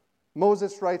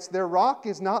 Moses writes, their rock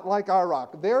is not like our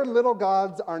rock. Their little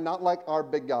gods are not like our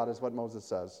big God, is what Moses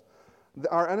says.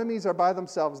 Our enemies are by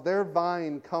themselves. Their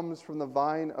vine comes from the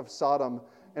vine of Sodom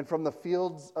and from the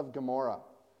fields of Gomorrah.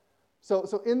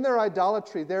 So in their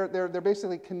idolatry, they're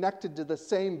basically connected to the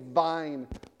same vine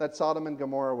that Sodom and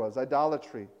Gomorrah was,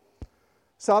 idolatry.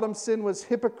 Sodom's sin was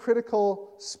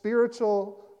hypocritical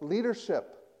spiritual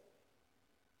leadership.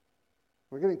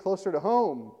 We're getting closer to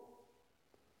home.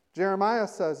 Jeremiah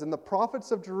says, in the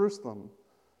prophets of Jerusalem,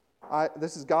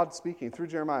 this is God speaking through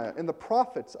Jeremiah, in the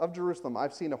prophets of Jerusalem,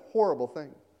 I've seen a horrible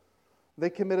thing. They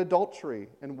commit adultery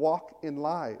and walk in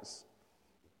lies.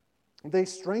 They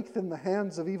strengthen the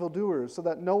hands of evildoers so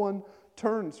that no one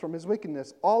turns from his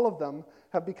wickedness. All of them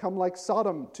have become like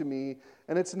Sodom to me,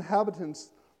 and its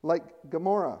inhabitants like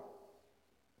Gomorrah.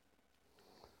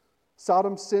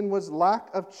 Sodom's sin was lack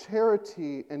of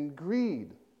charity and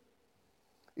greed.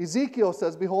 Ezekiel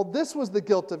says, behold, this was the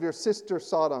guilt of your sister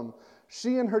Sodom.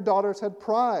 She and her daughters had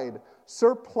pride,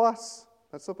 surplus.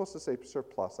 That's supposed to say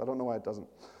surplus. I don't know why it doesn't.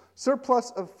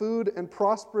 Surplus of food and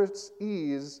prosperous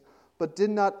ease, but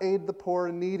did not aid the poor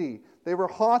and needy. They were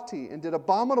haughty and did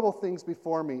abominable things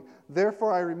before me.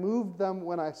 Therefore I removed them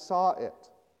when I saw it.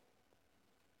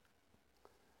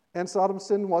 And Sodom's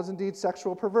sin was indeed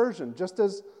sexual perversion, just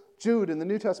as Jude in the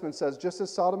New Testament says, just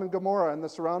as Sodom and Gomorrah and the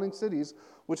surrounding cities,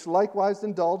 which likewise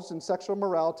indulged in sexual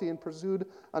morality and pursued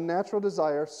unnatural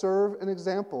desire, serve an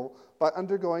example by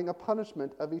undergoing a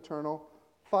punishment of eternal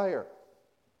fire.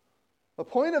 The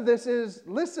point of this is,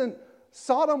 listen,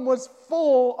 Sodom was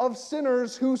full of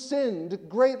sinners who sinned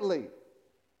greatly.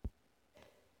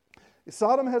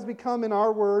 Sodom has become, in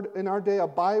our day, a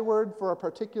byword for a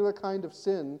particular kind of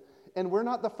sin, and we're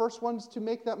not the first ones to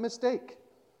make that mistake.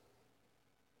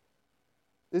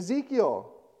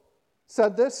 Ezekiel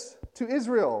said this to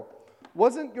Israel,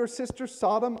 wasn't your sister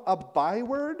Sodom a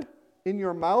byword in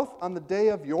your mouth on the day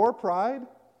of your pride,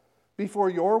 before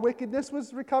your wickedness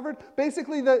was recovered?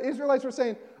 Basically, the Israelites were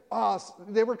saying,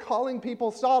 they were calling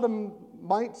people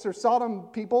Sodomites or Sodom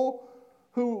people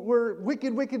who were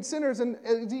wicked, wicked sinners. And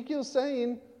Ezekiel's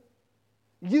saying,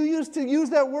 you used to use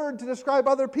that word to describe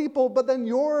other people, but then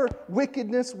your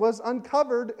wickedness was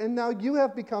uncovered, and now you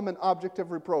have become an object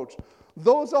of reproach.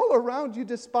 Those all around you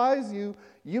despise you.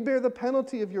 You bear the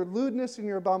penalty of your lewdness and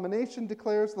your abomination,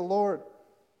 declares the Lord.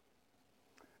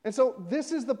 And so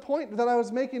this is the point that I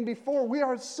was making before. We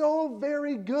are so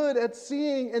very good at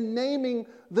seeing and naming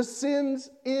the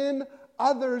sins in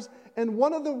others. And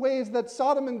one of the ways that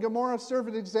Sodom and Gomorrah serve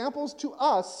as examples to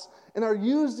us and are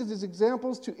used as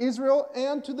examples to Israel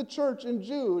and to the church in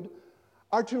Jude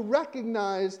are to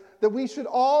recognize that we should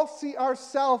all see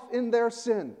ourselves in their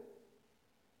sin,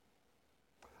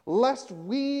 lest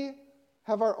we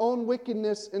have our own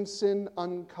wickedness and sin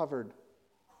uncovered.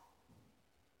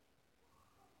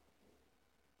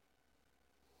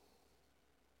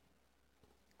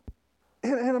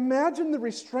 And imagine the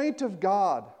restraint of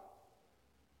God,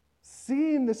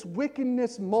 seeing this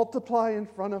wickedness multiply in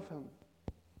front of him.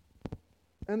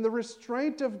 And the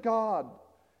restraint of God.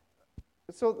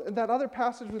 So that other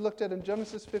passage we looked at in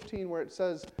Genesis 15 where it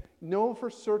says, know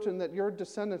for certain that your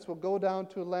descendants will go down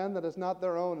to a land that is not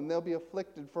their own, and they'll be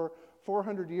afflicted for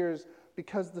 400 years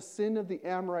because the sin of the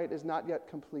Amorite is not yet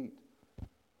complete.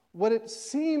 What it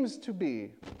seems to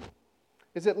be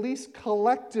is, at least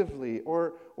collectively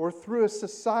or through a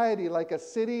society like a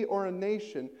city or a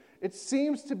nation, it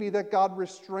seems to be that God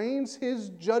restrains his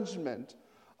judgment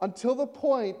until the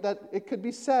point that it could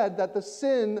be said that the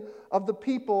sin of the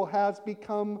people has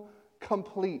become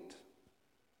complete.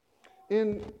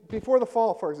 Before the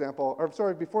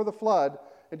flood,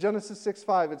 in Genesis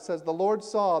 6:5, it says, the Lord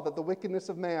saw that the wickedness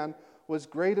of man was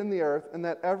great in the earth, and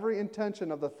that every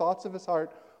intention of the thoughts of his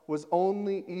heart was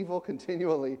only evil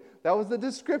continually. That was the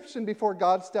description before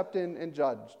God stepped in and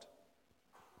judged.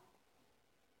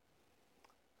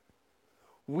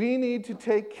 We need to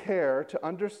take care to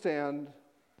understand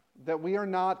that we are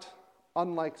not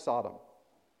unlike Sodom,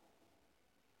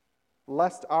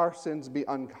 lest our sins be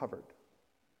uncovered.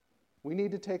 We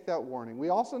need to take that warning. We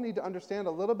also need to understand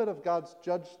a little bit of God's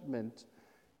judgment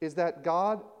is that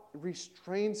God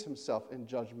restrains himself in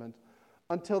judgment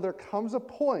until there comes a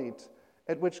point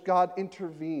at which God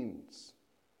intervenes.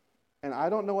 And I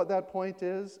don't know what that point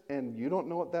is, and you don't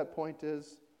know what that point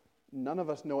is. None of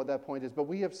us know what that point is, but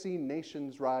we have seen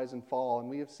nations rise and fall, and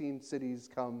we have seen cities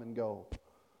come and go.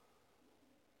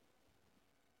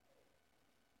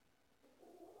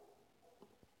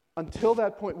 Until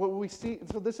that point, what we see,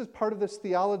 so this is part of this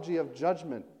theology of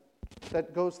judgment.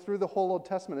 that goes through the whole Old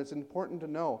Testament. It's important to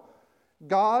know.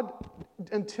 God,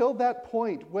 until that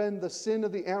point when the sin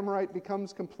of the Amorite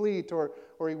becomes complete, or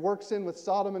he works in with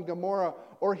Sodom and Gomorrah,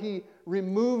 or he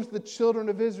removes the children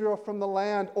of Israel from the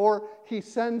land, or he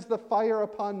sends the fire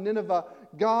upon Nineveh,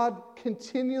 God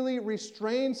continually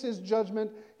restrains his judgment.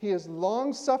 He is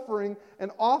long-suffering and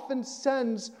often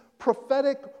sends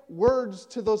prophetic words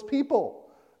to those people,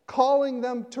 calling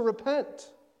them to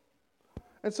repent.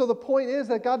 And so the point is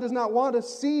that God does not want to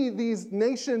see these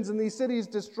nations and these cities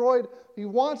destroyed. He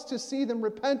wants to see them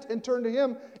repent and turn to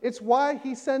him. It's why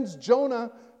he sends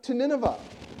Jonah to Nineveh.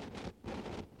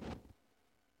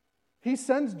 He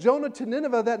sends Jonah to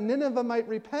Nineveh that Nineveh might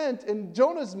repent. And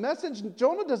Jonah's message,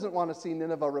 Jonah doesn't want to see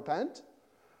Nineveh repent.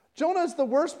 Jonah is the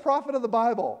worst prophet of the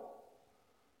Bible.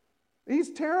 He's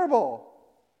terrible.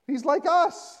 He's like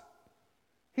us.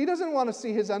 He doesn't want to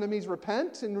see his enemies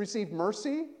repent and receive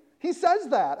mercy. He says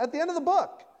that at the end of the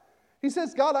book. He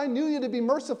says, God, I knew you to be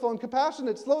merciful and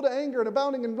compassionate, slow to anger and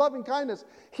abounding in loving kindness.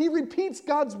 He repeats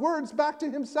God's words back to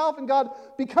himself. And God,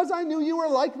 because I knew you were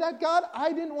like that, God,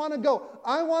 I didn't want to go.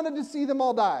 I wanted to see them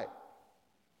all die.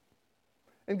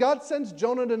 And God sends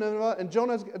Jonah to Nineveh, and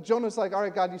Jonah's like, all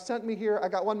right, God, you sent me here. I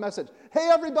got one message. Hey,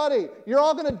 everybody, you're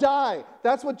all going to die.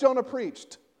 That's what Jonah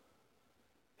preached.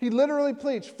 He literally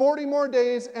preached 40 more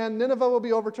days and Nineveh will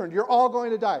be overturned. You're all going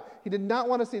to die. He did not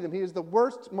want to see them. He is the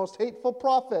worst, most hateful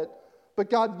prophet, but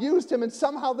God used him and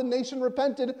somehow the nation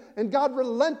repented and God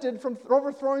relented from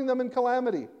overthrowing them in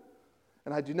calamity.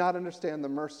 And I do not understand the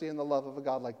mercy and the love of a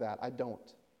God like that. I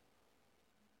don't.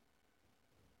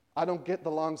 I don't get the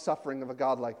long suffering of a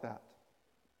God like that.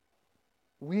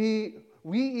 We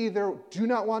either do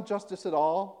not want justice at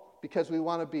all because we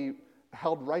want to be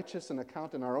held righteous and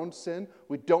account in our own sin.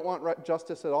 We don't want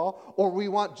justice at all. Or we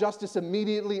want justice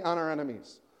immediately on our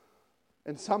enemies.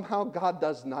 And somehow God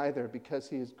does neither because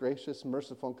he is gracious,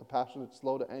 merciful, and compassionate,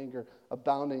 slow to anger,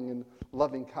 abounding in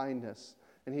loving kindness.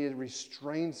 And he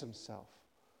restrains himself,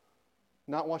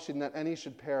 not wishing that any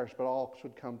should perish, but all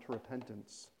should come to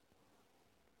repentance.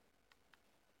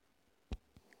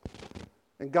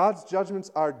 And God's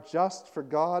judgments are just, for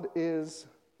God is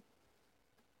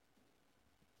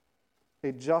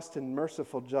a just and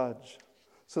merciful judge.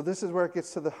 So this is where it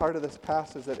gets to the heart of this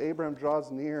passage, that Abraham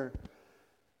draws near.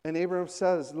 And Abraham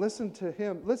says, listen to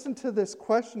him. Listen to this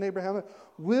question, Abraham.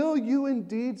 Will you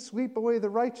indeed sweep away the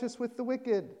righteous with the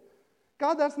wicked?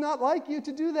 God, that's not like you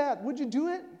to do that. Would you do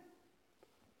it?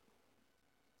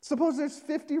 Suppose there's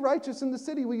 50 righteous in the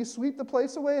city. Will you sweep the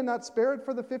place away and not spare it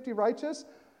for the 50 righteous?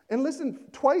 And listen,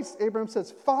 twice Abraham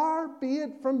says, far be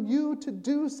it from you to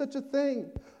do such a thing,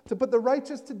 to put the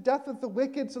righteous to death with the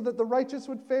wicked, so that the righteous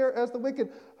would fare as the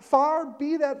wicked. Far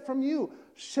be that from you.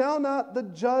 Shall not the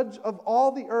judge of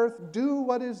all the earth do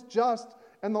what is just?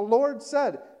 And the Lord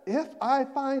said, if I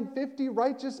find 50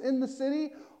 righteous in the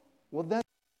city, well then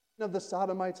the of the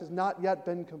Sodomites has not yet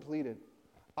been completed.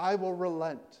 I will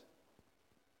relent.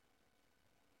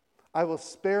 I will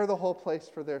spare the whole place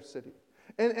for their city.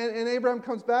 And Abraham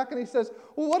comes back and he says,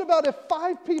 well, what about if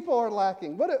 5 people are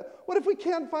lacking? What if we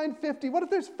can't find 50? What if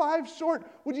there's 5 short?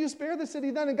 Would you spare the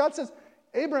city then? And God says,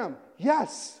 Abraham,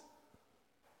 yes.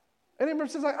 And Abraham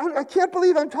says, I can't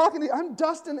believe I'm talking to you. I'm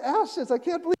dust and ashes. I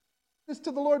can't believe this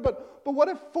to the Lord. But what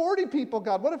if 40 people,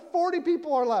 God? What if 40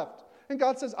 people are left? And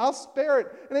God says, I'll spare it.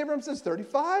 And Abraham says,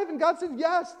 35? And God says,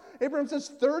 yes. Abraham says,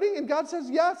 30? And God says,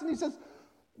 yes. And he says,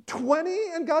 20?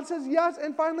 And God says, yes.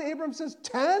 And finally, Abraham says,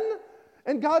 10?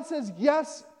 And God says,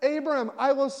 yes, Abraham,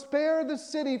 I will spare the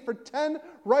city for 10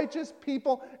 righteous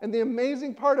people. And the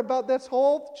amazing part about this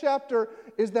whole chapter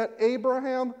is that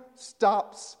Abraham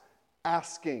stops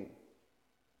asking.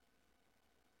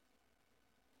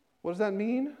 What does that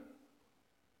mean?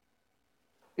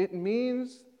 It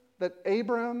means that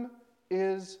Abraham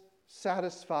is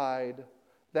satisfied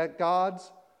that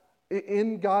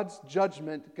in God's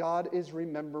judgment, God is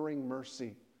remembering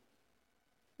mercy.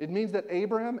 It means that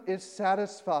Abraham is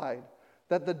satisfied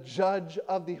that the judge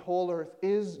of the whole earth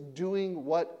is doing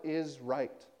what is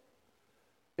right.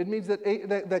 It means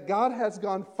that God has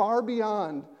gone far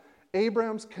beyond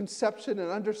Abraham's conception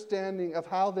and understanding of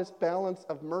how this balance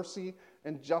of mercy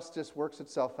and justice works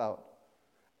itself out.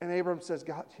 And Abraham says,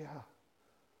 God, yeah.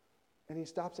 And he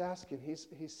stops asking. He's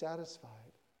satisfied.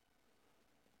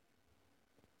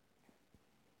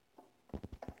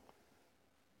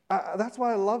 That's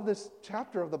why I love this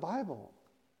chapter of the Bible.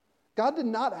 God did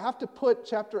not have to put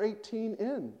chapter 18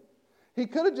 in. He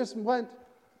could have just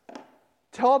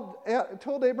told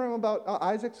Abraham about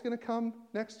Isaac's going to come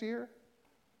next year.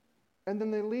 And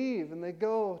then they leave and they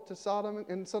go to Sodom.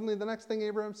 And suddenly the next thing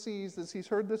Abraham sees is he's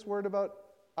heard this word about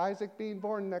Isaac being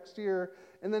born next year,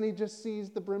 and then he just sees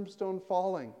the brimstone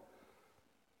falling.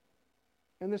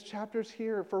 And this chapter's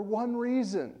here for one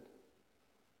reason,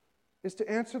 is to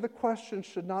answer the question,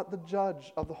 should not the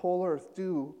judge of the whole earth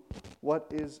do what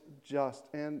is just?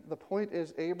 And the point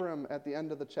is, Abram at the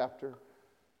end of the chapter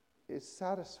is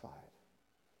satisfied.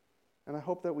 And I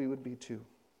hope that we would be too.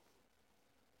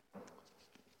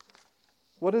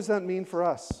 What does that mean for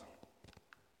us?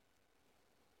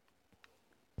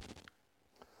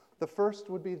 The first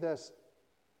would be this,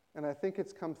 and I think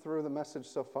it's come through the message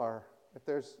so far. If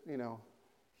there's,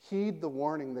 heed the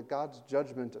warning that God's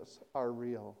judgments are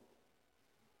real.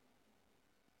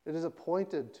 It is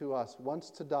appointed to us once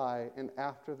to die, and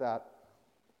after that,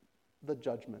 the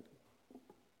judgment.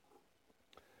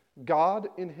 God,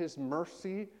 in His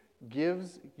mercy,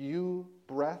 gives you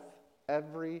breath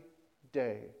every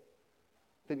day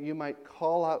that you might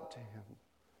call out to Him,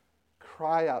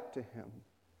 cry out to Him,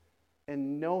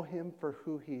 and know Him for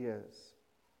who He is.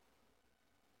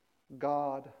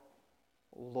 God,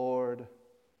 Lord,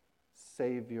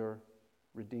 Savior,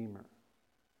 Redeemer.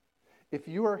 If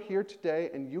you are here today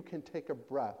and you can take a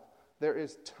breath, there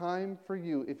is time for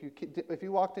you. If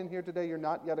you walked in here today, you're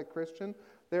not yet a Christian,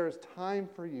 there is time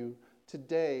for you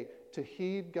today to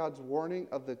heed God's warning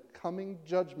of the coming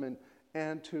judgment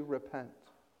and to repent.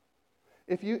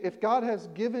 If God has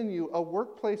given you a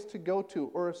workplace to go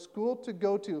to or a school to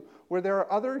go to where there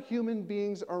are other human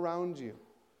beings around you,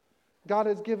 God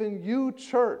has given you,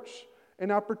 church,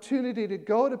 an opportunity to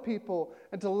go to people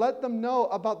and to let them know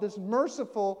about this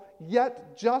merciful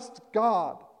yet just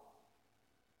God.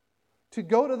 To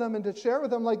go to them and to share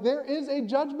with them, like, there is a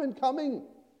judgment coming.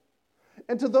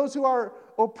 And to those who are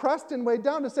oppressed and weighed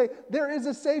down, to say, there is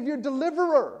a Savior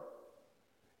deliverer.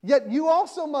 Yet you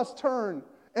also must turn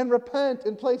and repent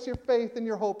and place your faith and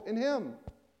your hope in Him.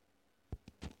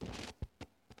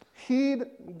 Heed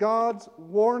God's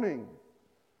warning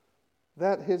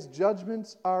that His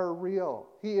judgments are real.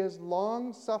 He is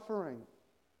long-suffering.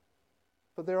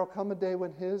 But there will come a day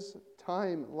when His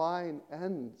timeline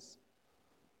ends.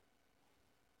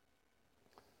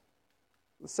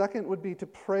 The second would be to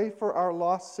pray for our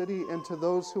lost city and to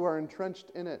those who are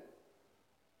entrenched in it.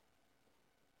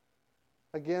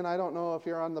 Again, I don't know if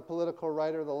you're on the political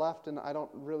right or the left, and I don't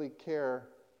really care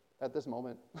at this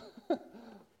moment.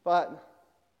 But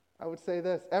I would say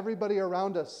this, everybody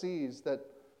around us sees that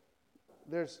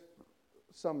there's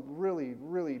some really,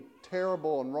 really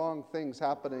terrible and wrong things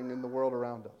happening in the world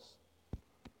around us.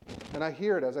 And I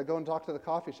hear it as I go and talk to the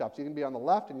coffee shops. You can be on the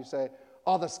left and you say,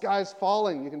 oh, the sky's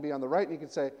falling. You can be on the right and you can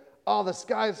say, oh, the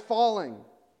sky's falling.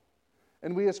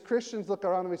 And we as Christians look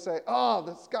around and we say, oh,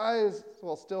 the sky is,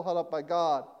 well, still held up by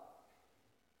God,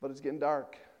 but it's getting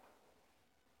dark.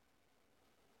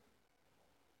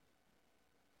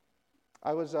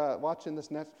 I was watching this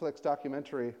Netflix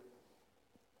documentary.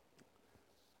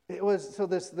 It was, so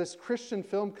this Christian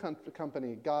film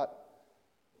company got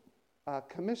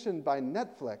commissioned by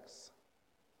Netflix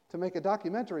to make a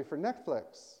documentary for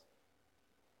Netflix.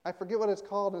 I forget what it's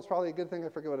called, and it's probably a good thing I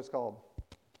forget what it's called.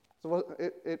 So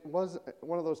it was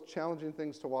one of those challenging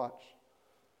things to watch.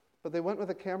 But they went with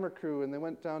a camera crew, and they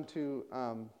went down to,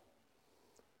 I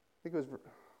think it was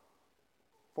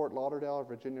Fort Lauderdale or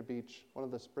Virginia Beach, one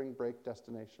of the spring break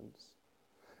destinations.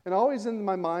 And always in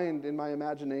my mind, in my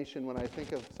imagination, when I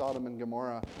think of Sodom and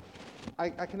Gomorrah, I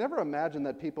can never imagine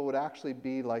that people would actually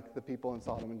be like the people in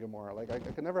Sodom and Gomorrah. Like, I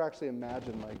can never actually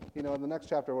imagine, like, in the next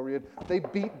chapter we'll read, they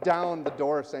beat down the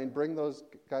door saying, bring those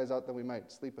guys out that we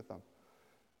might sleep with them.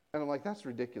 And I'm like, that's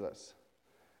ridiculous.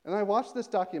 And I watched this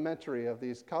documentary of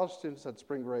these college students at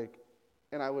spring break,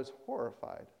 and I was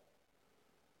horrified.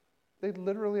 They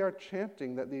literally are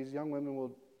chanting that these young women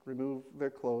will remove their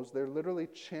clothes. They're literally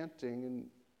chanting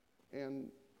and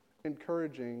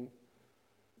encouraging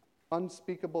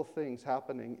unspeakable things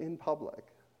happening in public.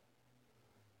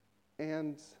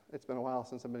 And it's been a while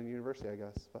since I've been in university, I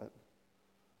guess, but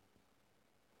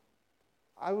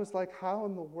I was like, how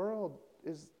in the world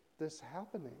is this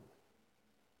happening?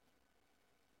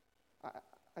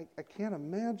 I can't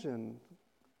imagine.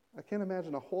 I can't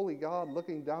imagine a holy God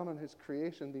looking down on His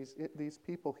creation, these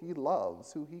people He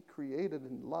loves, who He created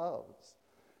and loves,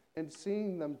 and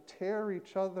seeing them tear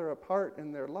each other apart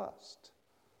in their lust.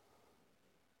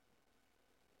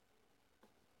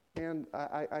 And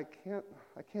I can't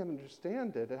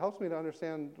understand it. It helps me to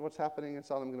understand what's happening in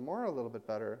Sodom and Gomorrah a little bit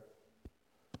better.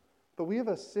 But we have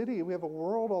a city, we have a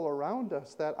world all around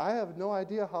us that I have no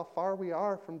idea how far we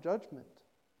are from judgment,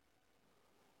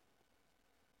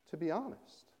 to be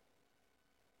honest.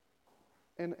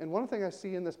 And one thing I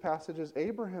see in this passage is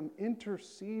Abraham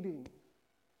interceding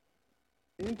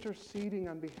interceding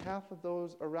on behalf of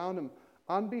those around him.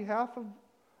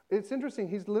 It's interesting,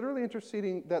 he's literally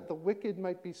interceding that the wicked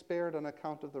might be spared on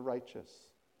account of the righteous.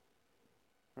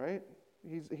 Right?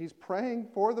 He's praying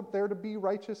for there to be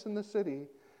righteous in the city,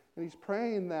 and he's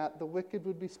praying that the wicked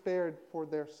would be spared for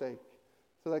their sake,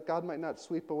 so that God might not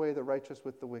sweep away the righteous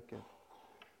with the wicked.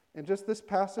 And just this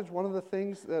passage, one of the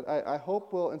things that I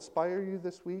hope will inspire you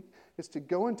this week is to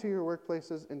go into your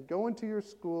workplaces and go into your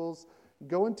schools,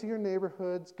 go into your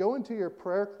neighborhoods, go into your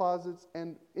prayer closets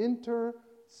and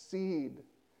intercede.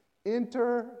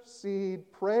 Intercede.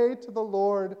 Pray to the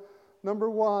Lord, number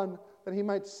one, that he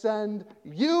might send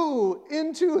you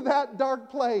into that dark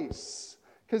place,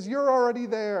 because you're already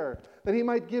there. That he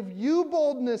might give you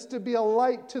boldness to be a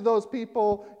light to those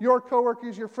people, your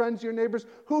coworkers, your friends, your neighbors,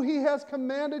 who he has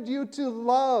commanded you to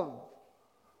love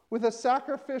with a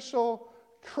sacrificial,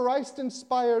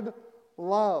 Christ-inspired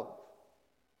love.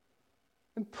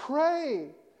 And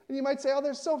pray. And you might say, oh,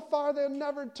 they're so far, they'll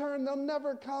never turn, they'll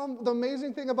never come. The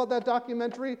amazing thing about that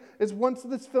documentary is once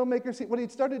this filmmaker, what he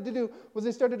started to do was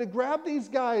they started to grab these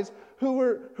guys who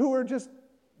were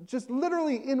just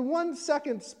literally in 1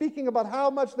 second speaking about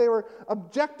how much they were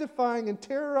objectifying and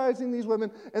terrorizing these women,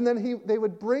 and then they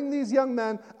would bring these young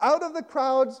men out of the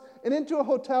crowds and into a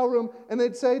hotel room, and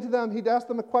they'd say to them, he'd ask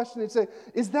them a question, he'd say,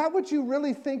 is that what you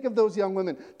really think of those young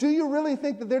women? Do you really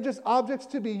think that they're just objects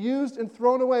to be used and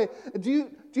thrown away?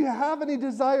 Do you have any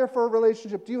desire for a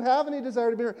relationship? Do you have any desire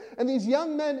to be married? And these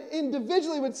young men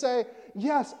individually would say,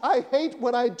 yes, I hate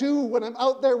what I do when I'm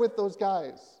out there with those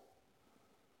guys.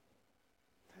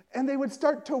 And they would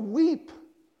start to weep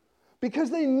because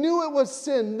they knew it was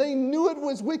sin. They knew it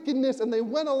was wickedness, and they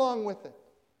went along with it.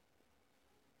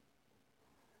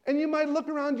 And you might look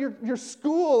around your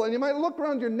school, and you might look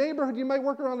around your neighborhood, you might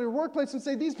work around your workplace and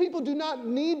say, these people do not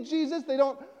need Jesus.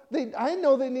 I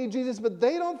know they need Jesus, but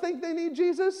they don't think they need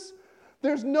Jesus.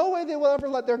 There's no way they will ever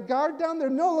let their guard down.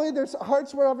 There's no way their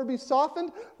hearts will ever be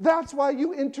softened. That's why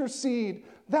you intercede.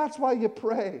 That's why you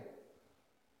pray.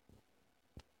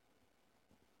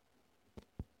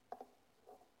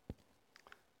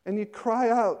 And you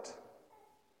cry out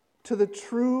to the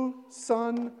true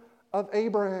son of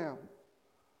Abraham.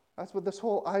 That's what this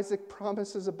whole Isaac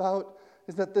promise is about,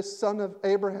 is that this son of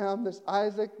Abraham, this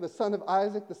Isaac, the son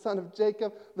of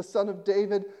Jacob, the son of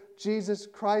David, Jesus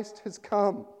Christ has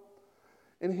come.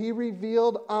 And he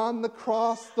revealed on the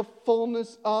cross the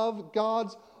fullness of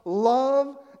God's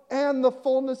love and the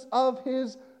fullness of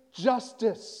his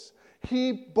justice.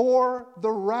 He bore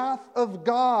the wrath of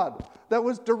God that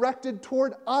was directed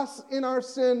toward us in our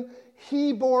sin.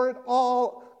 He bore it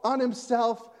all on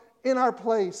himself in our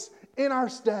place, in our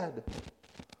stead.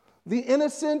 The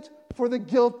innocent for the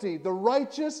guilty, the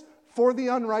righteous for the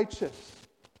unrighteous.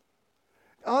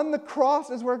 On the cross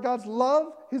is where God's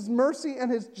love, his mercy,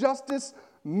 and his justice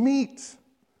meet.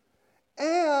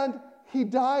 And he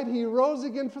died, he rose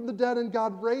again from the dead, and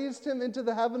God raised him into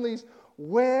the heavenlies,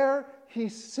 where he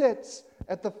sits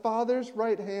at the Father's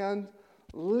right hand,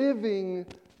 living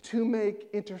to make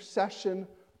intercession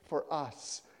for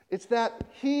us. It's that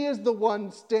he is the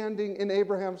one standing in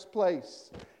Abraham's place.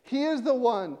 He is the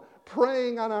one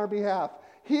praying on our behalf.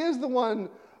 He is the one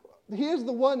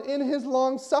in his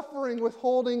long suffering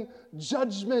withholding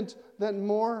judgment that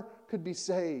more could be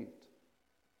saved.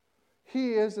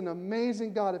 He is an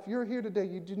amazing God. If you're here today,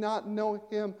 you do not know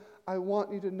him, I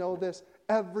want you to know this.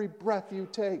 Every breath you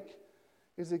take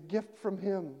is a gift from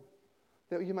him,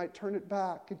 that you might turn it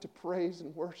back into praise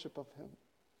and worship of him.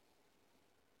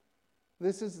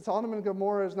 Sodom and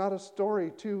Gomorrah is not a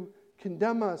story to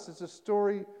condemn us. It's a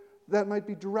story that might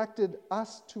be directed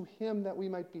us to him, that we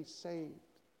might be saved.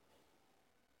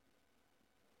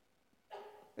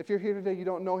 If you're here today, you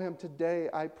don't know him today,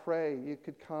 I pray you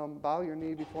could come, bow your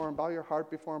knee before him, bow your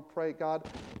heart before him, pray, God,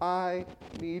 I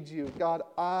need you. God,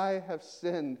 I have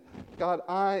sinned. God,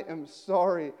 I am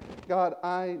sorry. God,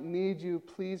 I need you.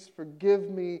 Please forgive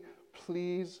me.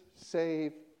 Please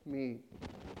save me.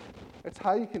 It's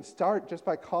how you can start, just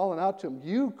by calling out to him.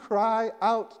 You cry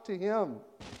out to him,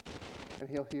 and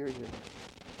he'll hear you.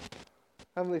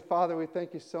 Heavenly Father, we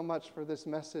thank you so much for this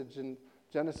message in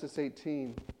Genesis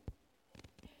 18.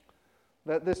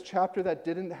 That this chapter that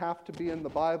didn't have to be in the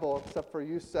Bible, except for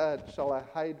you said, shall I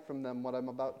hide from them what I'm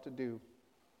about to do?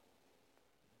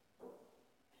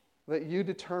 That you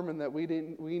determined that we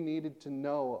needed to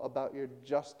know about your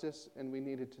justice, and we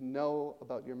needed to know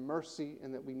about your mercy,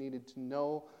 and that we needed to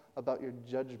know about your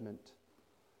judgment.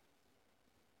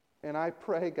 And I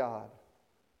pray, God,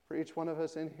 for each one of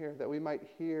us in here, that we might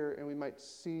hear and we might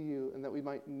see you, and that we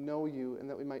might know you, and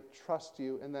that we might trust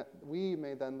you, and that we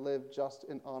may then live just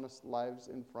and honest lives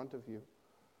in front of you.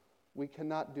 We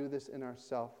cannot do this in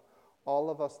ourselves. All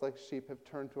of us, like sheep, have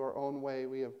turned to our own way.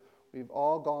 We've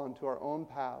all gone to our own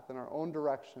path and our own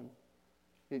direction.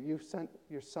 Yet you sent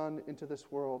your Son into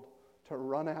this world to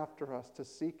run after us, to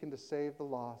seek and to save the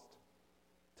lost,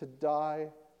 to die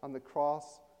on the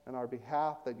cross on our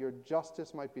behalf, that your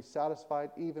justice might be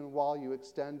satisfied, even while you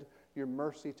extend your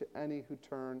mercy to any who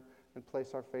turn and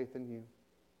place our faith in you.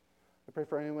 I pray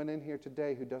for anyone in here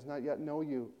today who does not yet know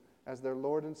you as their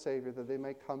Lord and Savior, that they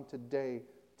may come today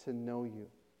to know you.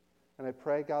 And I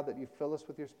pray, God, that you fill us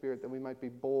with your Spirit, that we might be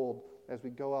bold as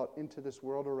we go out into this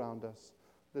world around us,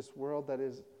 this world that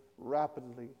is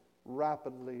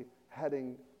rapidly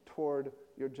heading toward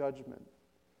your judgment.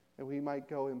 And we might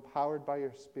go empowered by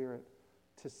your Spirit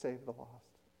to save the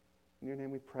lost. In your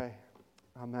name we pray.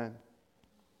 Amen.